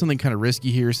to try something kind of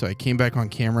risky here. So I came back on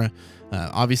camera.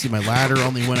 Obviously, my ladder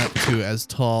only went up to as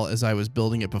tall as I was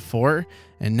building it before.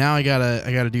 And now I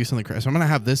gotta do something crazy. So I'm going to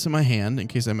have this in my hand in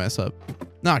case I mess up.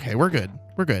 No, okay, we're good.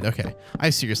 We're good. Okay.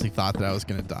 I seriously thought that I was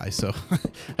going to die. So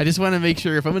I just want to make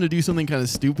sure if I'm going to do something kind of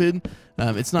stupid,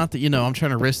 it's not that, you know, I'm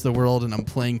trying to risk the world and I'm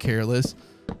playing careless.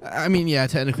 I mean, yeah,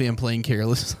 technically I'm playing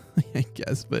careless, I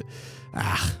guess, but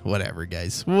whatever,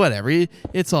 guys, whatever.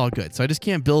 It's all good. So I just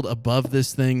can't build above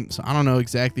this thing. So I don't know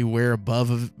exactly where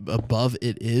above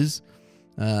it is.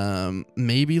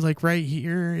 Maybe like right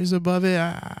here is above it.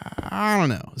 I don't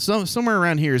know. So somewhere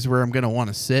around here is where I'm going to want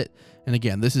to sit. And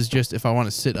again, this is just if I want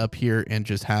to sit up here and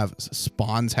just have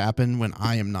spawns happen when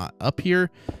I am not up here,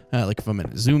 like if I'm in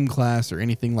a Zoom class or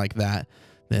anything like that,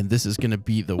 then this is going to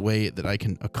be the way that I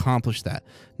can accomplish that.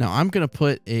 Now, I'm going to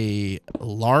put a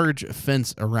large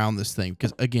fence around this thing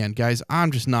because, again, guys,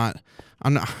 I'm not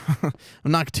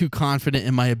too confident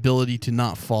in my ability to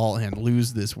not fall and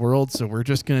lose this world. So we're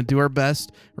just going to do our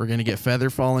best. We're going to get feather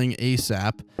falling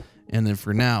ASAP. And then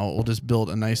for now, we'll just build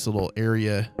a nice little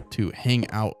area to hang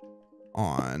out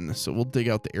on. So we'll dig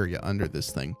out the area under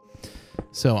this thing.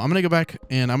 So I'm going to go back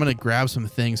and I'm going to grab some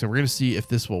things and we're going to see if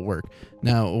this will work.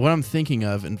 Now, what I'm thinking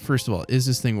of, and first of all, is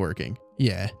this thing working?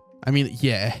 Yeah. I mean,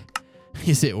 yeah.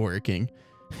 Is it working?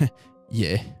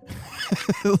 Yeah.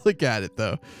 Look at it,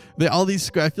 though. All these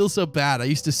squid, I feel so bad. I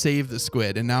used to save the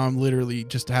squid, and now I'm literally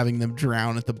just having them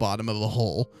drown at the bottom of a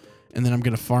hole. And then I'm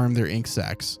going to farm their ink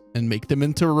sacs and make them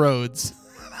into roads.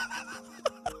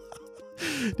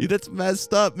 Dude, that's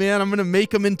messed up, man. I'm going to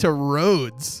make them into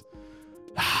roads.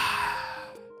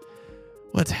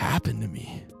 What's happened to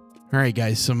me? All right,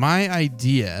 guys. So my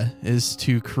idea is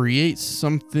to create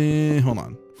something. Hold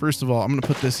on. First of all, I'm going to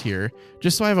put this here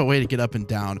just so I have a way to get up and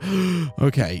down.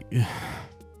 Okay.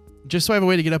 Just so I have a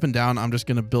way to get up and down, I'm just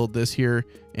going to build this here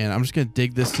and I'm just going to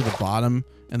dig this to the bottom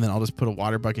and then I'll just put a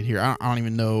water bucket here. I don't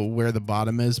even know where the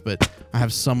bottom is, but I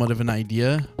have somewhat of an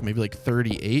idea. Maybe like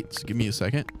 38. So give me a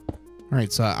second. All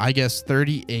right. So I guess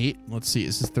 38. Let's see.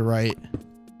 Is this the right?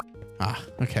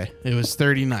 Okay. It was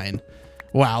 39.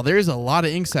 Wow. There's a lot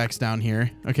of ink sacs down here.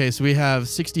 Okay. So we have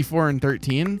 64 and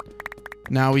 13.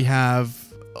 Now we have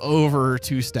over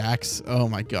 2 stacks. Oh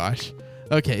my gosh.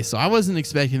 Okay, so I wasn't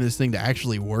expecting this thing to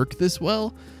actually work this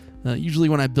well. Usually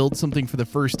when I build something for the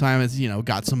first time, it's, you know,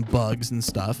 got some bugs and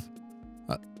stuff.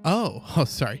 Oh,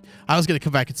 sorry. I was going to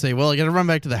come back and say, well, I got to run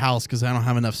back to the house because I don't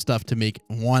have enough stuff to make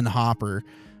 1 hopper.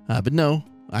 But no,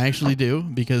 I actually do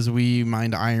because we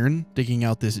mined iron digging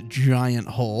out this giant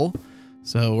hole.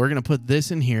 So we're going to put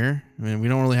this in here. I mean, we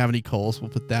don't really have any coal, so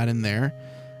we'll put that in there.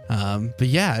 But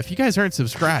yeah, if you guys aren't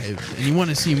subscribed and you want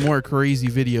to see more crazy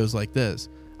videos like this,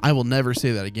 I will never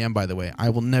say that again, by the way. I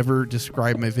will never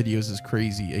describe my videos as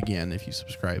crazy again if you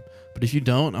subscribe. But if you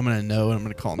don't, I'm going to know and I'm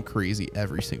going to call them crazy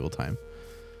every single time.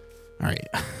 All right.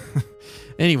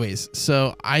 Anyways,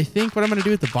 so I think what I'm going to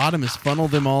do at the bottom is funnel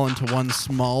them all into one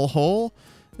small hole.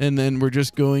 And then we're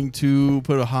just going to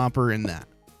put a hopper in that.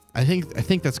 I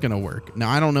think that's going to work.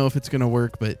 Now, I don't know if it's going to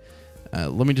work, but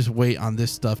let me just wait on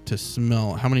this stuff to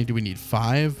smell. How many do we need?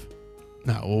 5?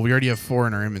 No, well, we already have 4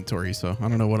 in our inventory, so I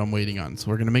don't know what I'm waiting on.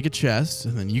 So we're going to make a chest,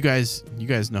 and then you guys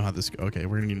know how this goes. Okay,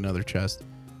 we're going to need another chest.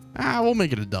 We'll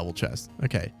make it a double chest.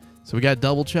 Okay, so we got a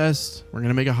double chest. We're going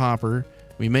to make a hopper.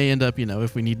 We may end up, you know,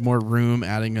 if we need more room,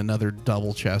 adding another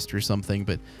double chest or something,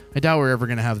 but I doubt we're ever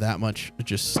going to have that much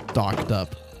just stocked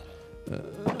up.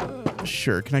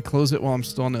 Sure, can I close it while I'm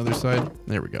still on the other side?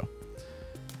 There we go.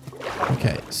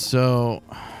 Okay, so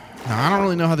now I don't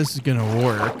really know how this is going to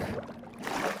work.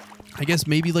 I guess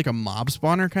maybe like a mob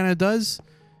spawner kind of does,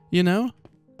 you know,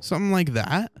 something like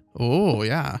that. Oh,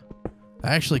 yeah,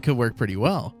 that actually could work pretty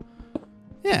well.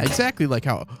 Yeah, exactly like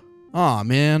how. Oh,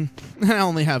 man, I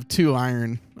only have 2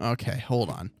 iron. Okay, hold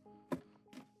on.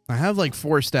 I have like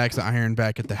 4 stacks of iron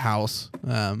back at the house.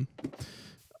 Oh,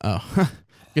 I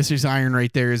guess there's iron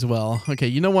right there as well. Okay,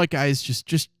 you know what, guys?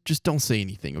 Just don't say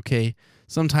anything, okay?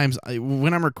 Sometimes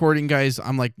when I'm recording, guys,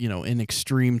 I'm like, you know, in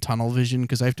extreme tunnel vision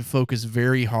because I have to focus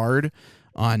very hard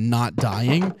on not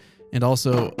dying and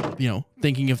also, you know,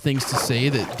 thinking of things to say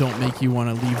that don't make you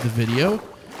want to leave the video.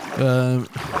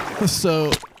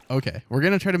 So, okay. We're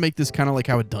going to try to make this kind of like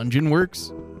how a dungeon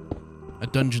works. A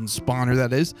dungeon spawner,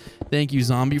 that is. Thank you,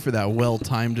 zombie, for that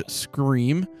well-timed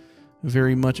scream.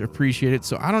 Very much appreciate it.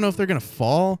 So I don't know if they're going to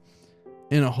fall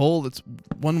in a hole that's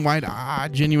one wide. I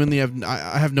genuinely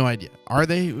have no idea. Are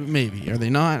they? Maybe. Are they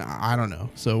not? I don't know.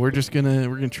 So we're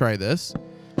gonna try this.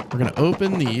 We're gonna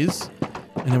open these,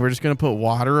 and then we're just gonna put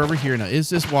water over here. Now, is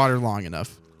this water long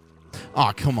enough?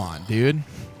 Oh, come on, dude.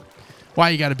 Why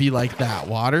you gotta be like that,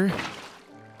 water?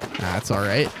 That's all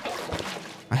right.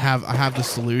 I have the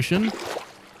solution.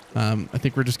 I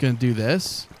think we're just gonna do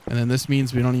this, and then this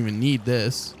means we don't even need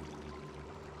this.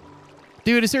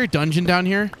 Dude, is there a dungeon down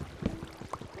here?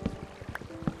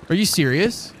 Are you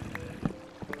serious?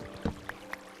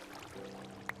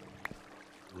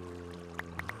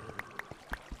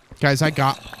 Guys, I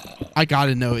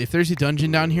gotta know. If there's a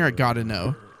dungeon down here, I gotta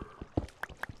know.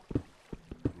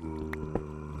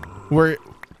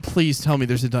 Please tell me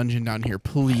there's a dungeon down here.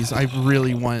 Please, I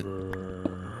really want...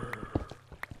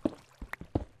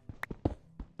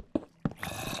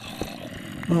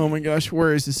 Oh my gosh,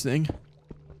 where is this thing?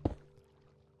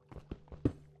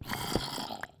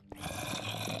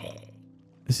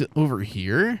 Is it over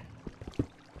here?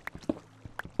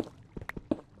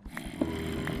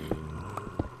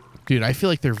 Dude, I feel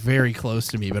like they're very close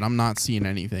to me, but I'm not seeing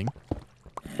anything.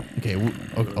 Okay.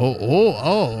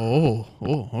 Oh,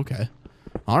 okay.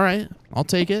 All right. I'll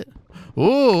take it.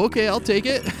 Oh, okay. I'll take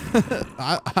it.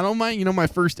 I don't mind. You know, my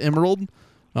first emerald.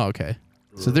 Oh, okay.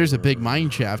 So there's a big mine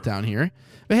shaft down here.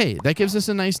 But hey, that gives us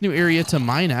a nice new area to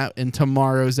mine at in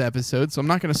tomorrow's episode. So I'm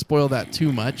not going to spoil that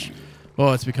too much.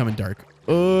 Oh, it's becoming dark.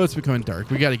 Oh, it's becoming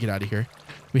dark. We got to get out of here.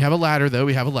 We have a ladder, though.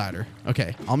 We have a ladder.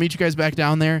 Okay, I'll meet you guys back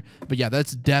down there. But yeah,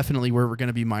 that's definitely where we're going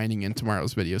to be mining in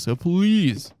tomorrow's video. So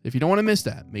please, if you don't want to miss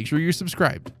that, make sure you're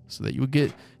subscribed so that you will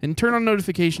get and turn on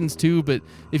notifications too. But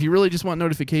if you really just want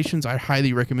notifications, I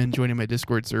highly recommend joining my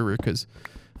Discord server because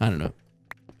I don't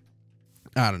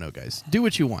know, guys. Do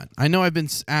what you want. I know I've been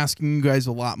asking you guys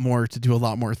a lot more to do a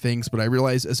lot more things, but I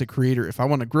realize as a creator, if I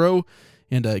want to grow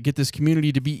and get this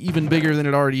community to be even bigger than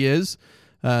it already is,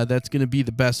 that's going to be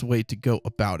the best way to go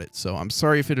about it. So I'm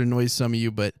sorry if it annoys some of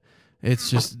you, but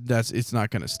it's just, it's not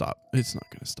going to stop. It's not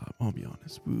going to stop. I'll be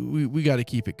honest. We got to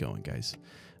keep it going, guys.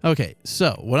 Okay.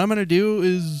 So what I'm going to do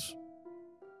is,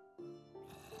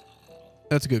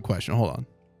 that's a good question. Hold on.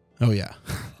 Oh yeah.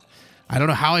 I don't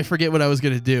know how I forget what I was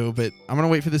going to do, but I'm going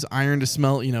to wait for this iron to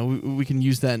smelt. You know, we can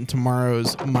use that in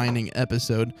tomorrow's mining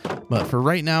episode. But for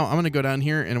right now, I'm going to go down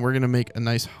here and we're going to make a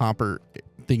nice hopper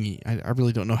thingy. I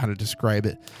really don't know how to describe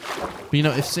it. But, you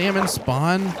know, if salmon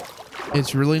spawn,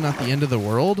 it's really not the end of the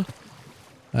world.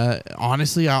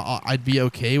 Honestly, I'd be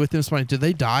okay with them spawning. Do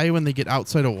they die when they get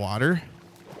outside of water?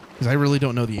 Because I really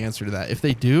don't know the answer to that. If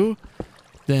they do,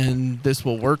 then this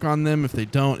will work on them. If they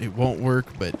don't, it won't work.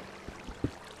 But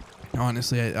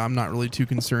honestly, I'm not really too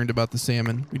concerned about the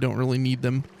salmon. We don't really need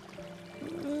them.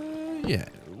 Yeah,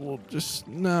 we'll just...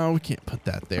 No, we can't put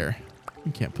that there.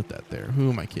 We can't put that there. Who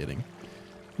am I kidding?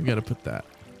 We got to put that.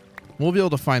 We'll be able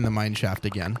to find the mine shaft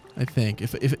again, I think.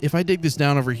 If I dig this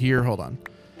down over here... Hold on.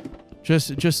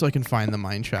 Just so I can find the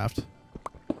mine shaft.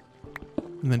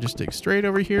 And then just dig straight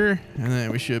over here. And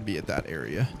then we should be at that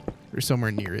area. Or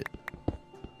somewhere near it.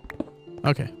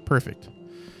 Okay, perfect.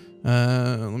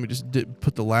 Let me just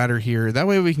put the ladder here. That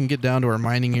way we can get down to our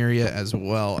mining area as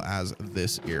well as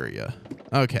this area.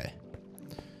 Okay.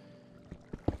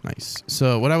 Nice.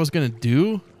 So what I was going to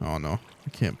do... Oh, no. I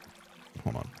can't...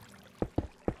 Hold on.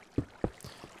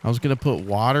 I was going to put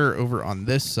water over on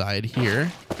this side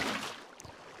here.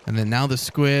 And then now the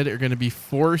squid are going to be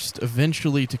forced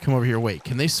eventually to come over here. Wait,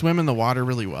 can they swim in the water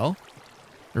really well?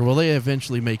 Or will they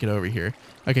eventually make it over here?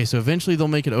 Okay, so eventually they'll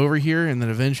make it over here, and then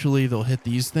eventually they'll hit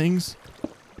these things.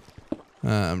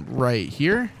 Right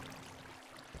here.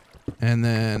 And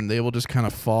then they will just kind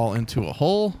of fall into a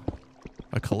hole.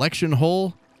 A collection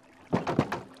hole.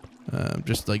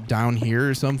 Just like down here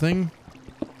or something.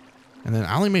 And then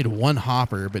I only made one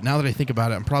hopper, but now that I think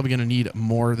about it, I'm probably going to need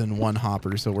more than one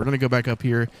hopper. So we're going to go back up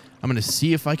here. I'm going to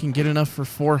see if I can get enough for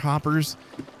 4 hoppers.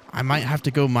 I might have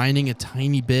to go mining a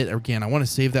tiny bit. Again, I want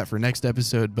to save that for next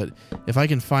episode, but if I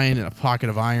can find a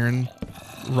pocket of iron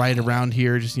right around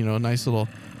here, just, you know, a nice little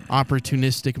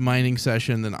opportunistic mining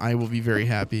session, then I will be very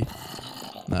happy.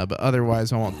 But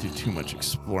otherwise, I won't do too much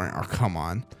exploring. Oh, come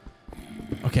on.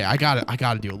 Okay, I got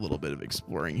to do a little bit of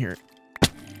exploring here.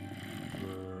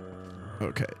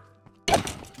 Okay.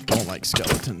 Don't like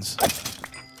skeletons.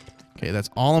 Okay, that's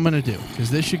all I'm going to do,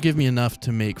 because this should give me enough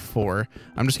to make 4.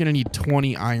 I'm just going to need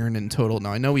 20 iron in total.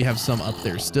 Now, I know we have some up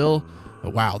there still,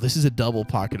 but wow, this is a double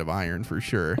pocket of iron for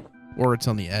sure. Or it's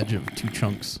on the edge of 2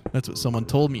 chunks. That's what someone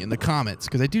told me in the comments.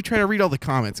 Because I do try to read all the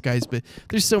comments, guys. But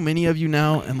there's so many of you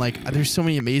now. And, like, there's so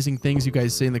many amazing things you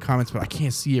guys say in the comments. But I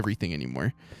can't see everything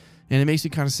anymore. And it makes me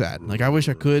kind of sad. Like, I wish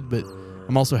I could. But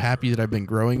I'm also happy that I've been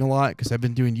growing a lot. Because I've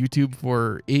been doing YouTube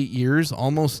for 8 years.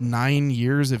 Almost 9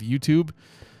 years of YouTube.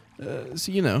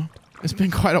 So, you know, it's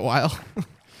been quite a while.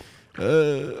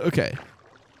 Okay.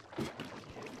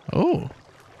 Oh.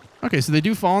 Okay, so they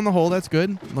do fall in the hole. That's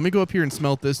good. Let me go up here and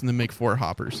smelt this and then make 4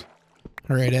 hoppers.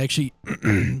 All right, I actually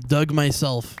built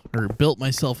myself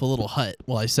a little hut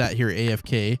while I sat here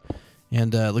AFK.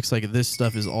 And it looks like this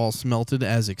stuff is all smelted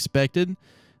as expected.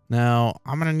 Now,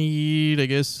 I'm going to need, I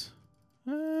guess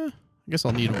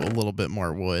I'll need a little bit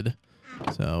more wood.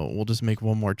 So we'll just make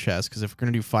 1 more chest, because if we're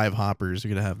going to do 5 hoppers, we're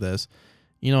going to have this.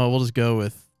 You know, we'll just go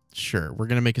with, sure, we're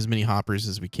going to make as many hoppers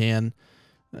as we can.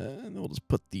 And we'll just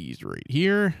put these right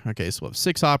here. Okay, so we'll have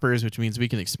 6 hoppers, which means we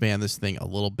can expand this thing a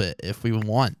little bit if we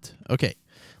want. Okay,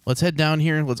 let's head down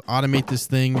here. Let's automate this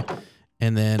thing,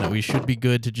 and then we should be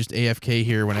good to just AFK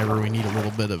here whenever we need a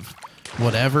little bit of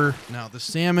whatever. Now, the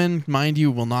salmon, mind you,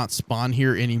 will not spawn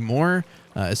here anymore,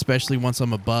 especially once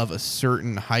I'm above a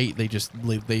certain height. They just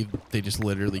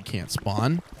literally can't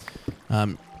spawn.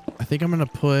 I think I'm going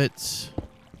to put...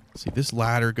 See, this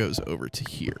ladder goes over to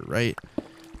here, right?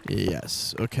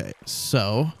 Yes. Okay.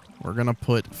 So we're going to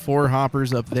put 4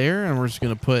 hoppers up there, and we're just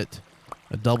going to put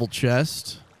a double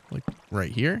chest like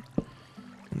right here.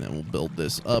 And then we'll build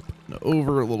this up and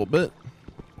over a little bit.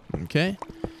 Okay.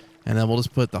 And then we'll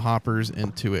just put the hoppers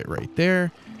into it right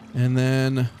there. And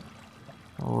then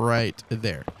right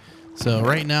there. So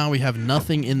right now we have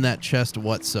nothing in that chest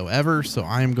whatsoever. So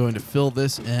I'm going to fill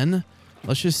this in.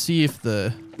 Let's just see if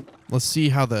let's see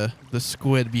how the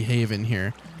squid behave in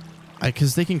here.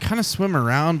 Because they can kind of swim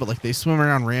around, but like they swim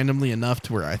around randomly enough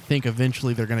to where I think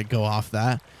eventually they're going to go off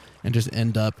that and just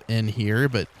end up in here.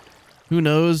 But who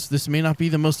knows? This may not be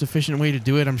the most efficient way to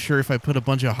do it. I'm sure if I put a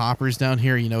bunch of hoppers down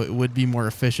here, you know, it would be more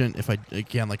efficient if I,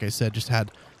 again, like I said, just had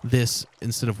this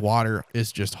instead of water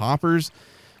is just hoppers.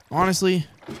 Honestly,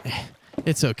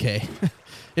 it's okay.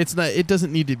 It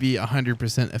doesn't need to be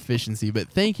 100% efficiency, but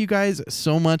thank you guys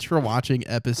so much for watching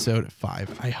episode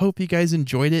 5. I hope you guys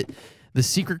enjoyed it. The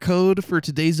secret code for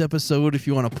today's episode, if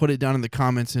you want to put it down in the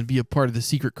comments and be a part of the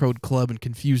secret code club and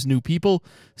confuse new people,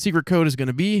 secret code is going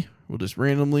to be, we'll just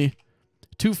randomly,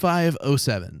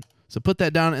 2507. So put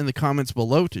that down in the comments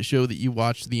below to show that you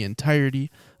watched the entirety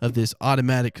of this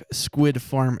automatic squid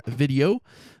farm video.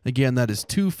 Again, that is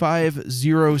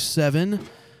 2507.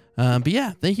 But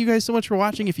yeah, thank you guys so much for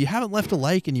watching. If you haven't left a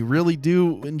like and you really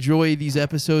do enjoy these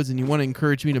episodes and you want to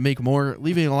encourage me to make more,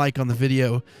 leaving a like on the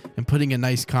video and putting a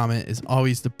nice comment is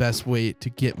always the best way to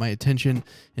get my attention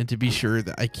and to be sure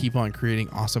that I keep on creating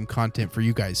awesome content for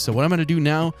you guys. So what I'm going to do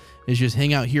now is just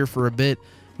hang out here for a bit,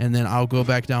 and then I'll go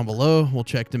back down below. We'll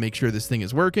check to make sure this thing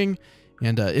is working.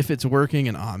 And if it's working,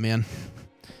 and oh man,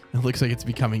 it looks like it's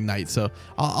becoming night. So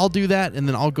I'll do that, and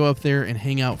then I'll go up there and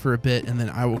hang out for a bit, and then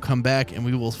I will come back and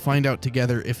we will find out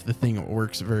together if the thing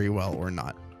works very well or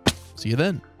not. See you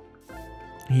then.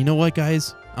 You know what,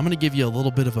 guys? I'm going to give you a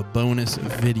little bit of a bonus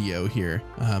video here.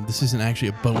 This isn't actually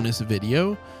a bonus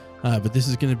video, but this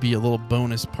is going to be a little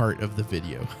bonus part of the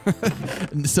video.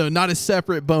 So not a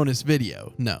separate bonus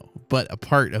video, no, but a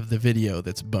part of the video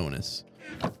that's bonus.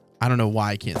 I don't know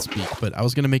why I can't speak, but I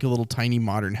was going to make a little tiny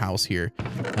modern house here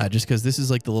just because this is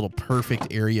like the little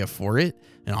perfect area for it.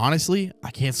 And honestly,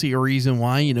 I can't see a reason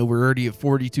why. You know, we're already at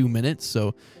 42 minutes.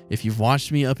 So if you've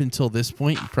watched me up until this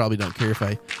point, you probably don't care if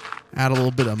I add a little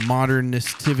bit of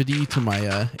modernity to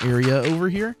my area over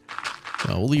here.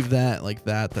 So we'll leave that like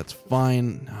that. That's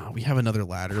fine. We have another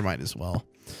ladder. Might as well.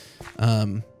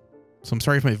 So I'm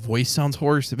sorry if my voice sounds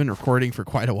hoarse. I've been recording for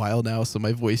quite a while now, so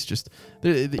my voice just,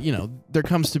 you know, there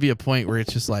comes to be a point where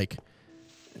it's just like,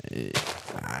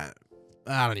 I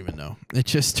don't even know. It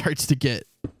just starts to get,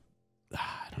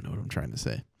 I don't know what I'm trying to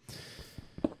say.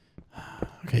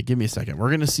 Okay, give me a second. We're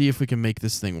going to see if we can make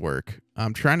this thing work.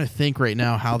 I'm trying to think right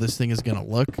now how this thing is going to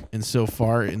look, and so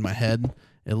far in my head,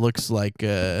 it looks like,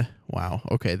 wow,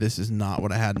 okay, this is not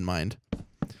what I had in mind.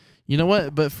 You know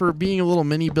what? But for being a little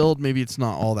mini build, maybe it's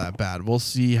not all that bad. We'll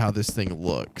see how this thing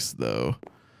looks, though.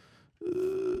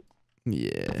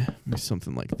 Yeah, maybe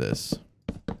something like this.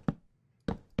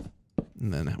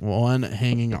 And then one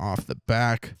hanging off the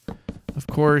back, of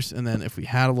course. And then if we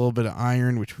had a little bit of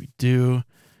iron, which we do,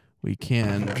 we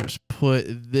can just put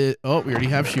this. Oh, we already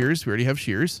have shears. We already have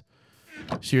shears.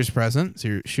 Shears present.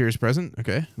 Shears present.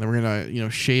 Okay. Then we're going to, you know,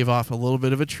 shave off a little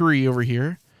bit of a tree over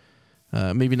here.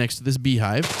 Maybe next to this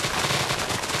beehive.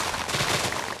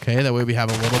 Okay, that way we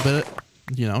have a little bit,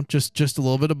 you know, just a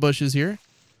little bit of bushes here.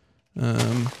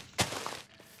 And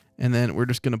then we're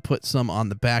just going to put some on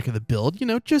the back of the build, you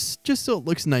know, just so it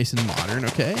looks nice and modern,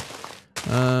 okay?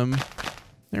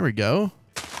 There we go.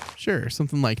 Sure,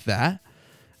 something like that.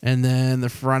 And then the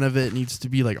front of it needs to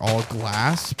be like all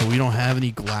glass, but we don't have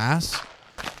any glass.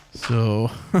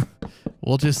 So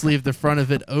we'll just leave the front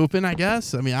of it open, I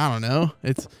guess. I mean, I don't know.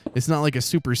 It's not like a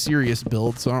super serious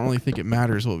build, so I don't really think it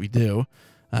matters what we do.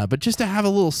 But just to have a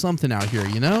little something out here,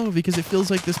 you know, because it feels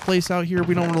like this place out here,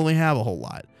 we don't really have a whole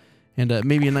lot. And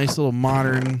maybe a nice little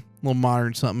modern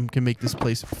something can make this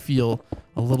place feel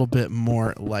a little bit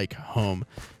more like home.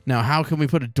 Now, how can we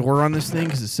put a door on this thing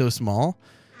because it's so small?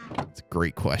 It's a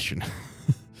great question.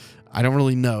 I don't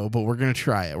really know, but we're going to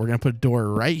try it. We're going to put a door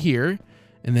right here.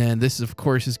 And then this, of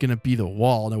course, is going to be the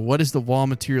wall. Now, what is the wall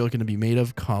material going to be made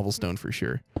of? Cobblestone for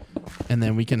sure. And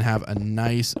then we can have a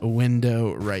nice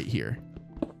window right here.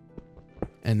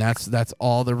 And that's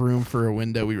all the room for a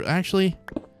window.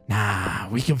 Nah,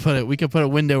 we can put a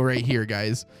window right here,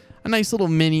 guys. A nice little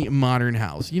mini modern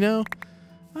house, you know?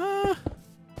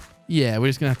 Yeah, we're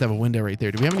just going to have a window right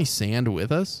there. Do we have any sand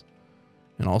with us?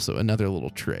 And also another little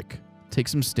trick. Take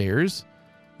some stairs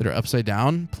that are upside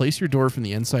down. Place your door from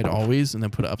the inside always, and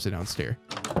then put an upside down stair.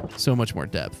 So much more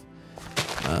depth.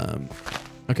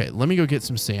 Okay, let me go get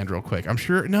some sand real quick. I'm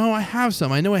sure... No, I have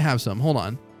some. I know I have some. Hold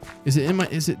on. Is it in my...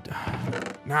 Is it...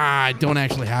 Nah, I don't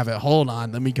actually have it. Hold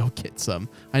on. Let me go get some.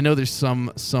 I know there's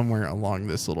some somewhere along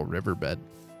this little riverbed.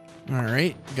 All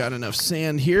right. Got enough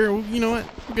sand here. You know what?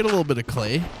 We'll get a little bit of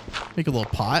clay. Make a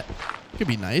little pot. Could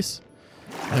be nice.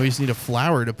 Now we just need a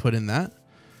flower to put in that.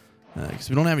 Because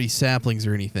we don't have any saplings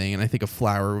or anything. And I think a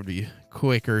flower would be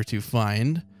quicker to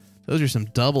find. Those are some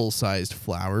double-sized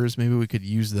flowers. Maybe we could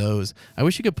use those. I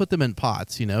wish you could put them in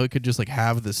pots, you know? It could just like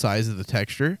have the size of the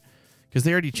texture. Because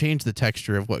they already changed the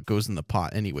texture of what goes in the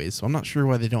pot anyways. So I'm not sure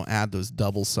why they don't add those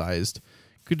double-sized.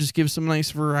 Could just give some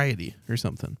nice variety or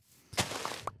something.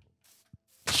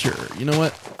 Sure. You know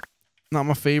what? Not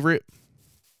my favorite.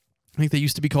 I think they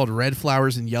used to be called red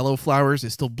flowers and yellow flowers. It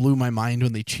still blew my mind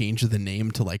when they changed the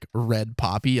name to like red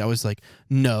poppy. I was like,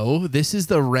 no, this is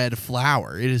the red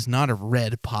flower. It is not a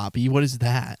red poppy. What is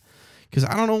that? Because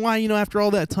I don't know why, you know, after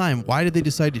all that time, why did they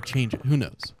decide to change it? Who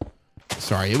knows?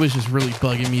 Sorry, it was just really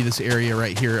bugging me, this area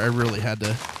right here. I really had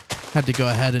to go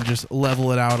ahead and just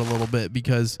level it out a little bit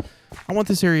because I want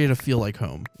this area to feel like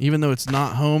home. Even though it's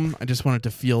not home, I just want it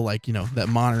to feel like, you know, that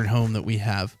modern home that we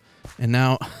have. And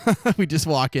now we just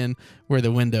walk in where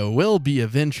the window will be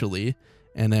eventually.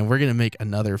 And then we're going to make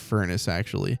another furnace,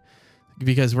 actually.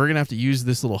 Because we're going to have to use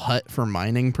this little hut for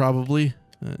mining, probably.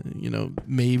 You know,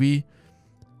 maybe.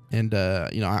 And,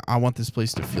 you know, I want this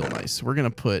place to feel nice. So we're going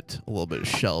to put a little bit of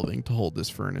shelving to hold this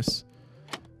furnace.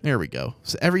 There we go.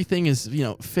 So everything is, you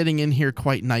know, fitting in here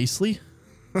quite nicely.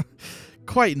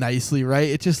 Quite nicely, right?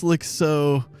 It just looks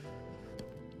so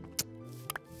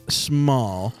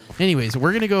small. Anyways,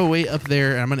 we're going to go way up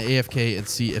there, and I'm going to AFK and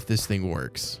see if this thing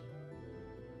works.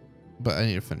 But I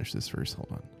need to finish this first. Hold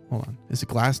on. Hold on. Is it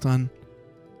glass done?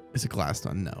 Is it glass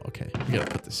done? No. Okay. We got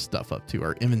to put this stuff up, too.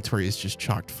 Our inventory is just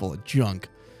chocked full of junk.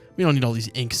 We don't need all these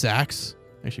ink sacks.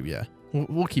 Actually, yeah.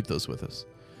 We'll keep those with us.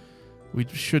 We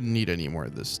shouldn't need any more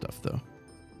of this stuff, though.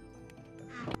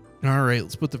 All right,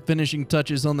 let's put the finishing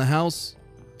touches on the house.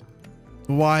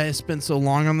 Why I spent so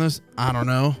long on this, I don't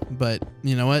know. But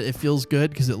you know what? It feels good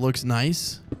because it looks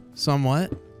nice,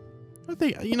 somewhat. I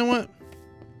think, you know what?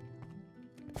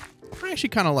 I actually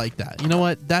kind of like that. You know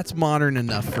what? That's modern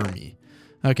enough for me.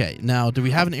 Okay, now, do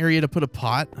we have an area to put a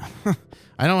pot?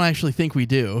 I don't actually think we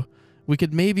do. We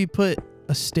could maybe put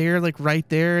a stair like right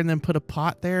there and then put a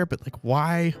pot there, but like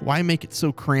why make it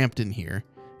so cramped in here?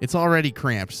 It's already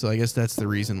cramped, so I guess that's the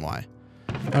reason why.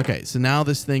 Okay, so now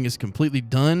this thing is completely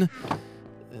done.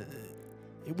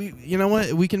 You know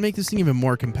what? We can make this thing even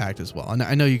more compact as well. And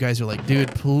I know you guys are like,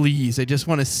 dude, please, I just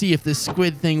want to see if this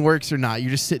squid thing works or not.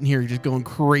 You're just sitting here, you're just going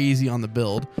crazy on the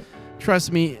build.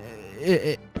 Trust me,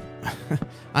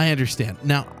 I understand.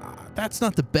 Now, that's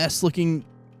not the best looking.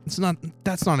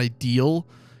 That's not ideal,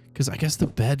 because I guess the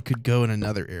bed could go in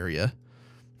another area.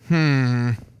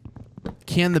 Can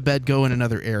the bed go in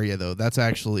another area, though? That's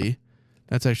actually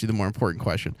the more important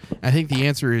question. I think the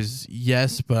answer is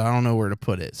yes, but I don't know where to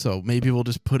put it. So maybe we'll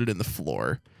just put it in the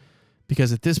floor,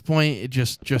 because at this point, it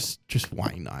just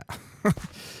why not?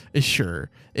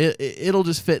 Sure, it'll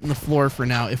just fit in the floor for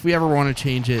now. If we ever want to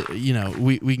change it, you know,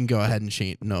 we can go ahead and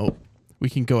change. No,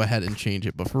 we can go ahead and change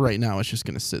it, but for right now, it's just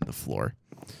gonna sit in the floor.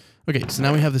 Okay, so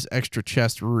now we have this extra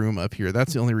chest room up here.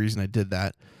 That's the only reason I did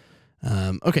that.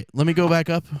 Okay, let me go back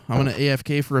up. I'm going to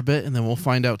AFK for a bit, and then we'll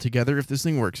find out together if this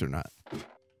thing works or not.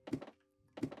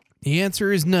 The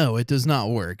answer is no, it does not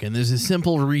work. And there's a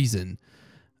simple reason.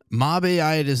 Mob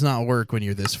AI does not work when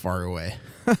you're this far away.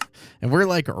 And we're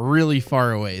like really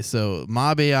far away. So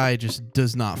mob AI just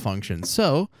does not function.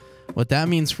 So what that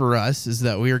means for us is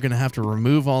that we are going to have to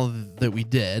remove all that we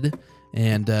did.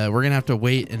 And we're going to have to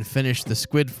wait and finish the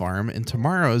squid farm in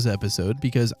tomorrow's episode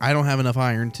because I don't have enough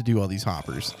iron to do all these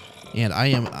hoppers. And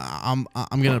I'm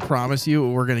going to promise you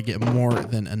we're going to get more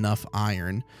than enough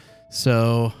iron.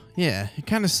 So, yeah, it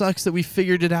kind of sucks that we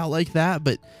figured it out like that,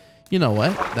 but you know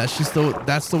what? That's just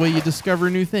that's the way you discover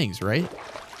new things, right?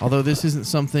 Although this isn't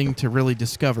something to really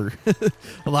discover.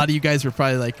 A lot of you guys are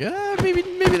probably like,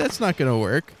 maybe that's not going to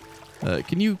work.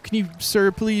 Can you, sir,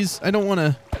 please? I don't want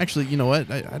to... Actually, you know what?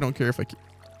 I don't care if I can...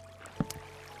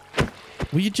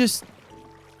 Will you just...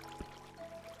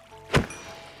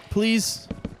 Please?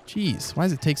 Jeez, why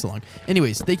does it take so long?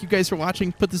 Anyways, thank you guys for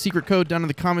watching. Put the secret code down in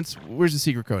the comments. Where's the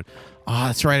secret code? Ah,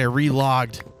 that's right. I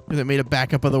relogged because I made a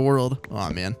backup of the world. Oh,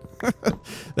 man.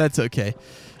 That's okay.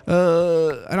 I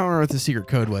don't remember what the secret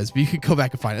code was, but you could go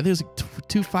back and find it. I think it was like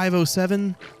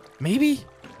 2507, maybe?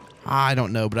 I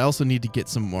don't know, but I also need to get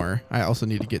some more. I also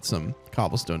need to get some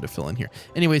cobblestone to fill in here.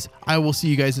 Anyways, I will see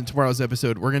you guys in tomorrow's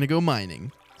episode. We're going to go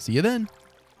mining. See you then.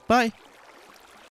 Bye.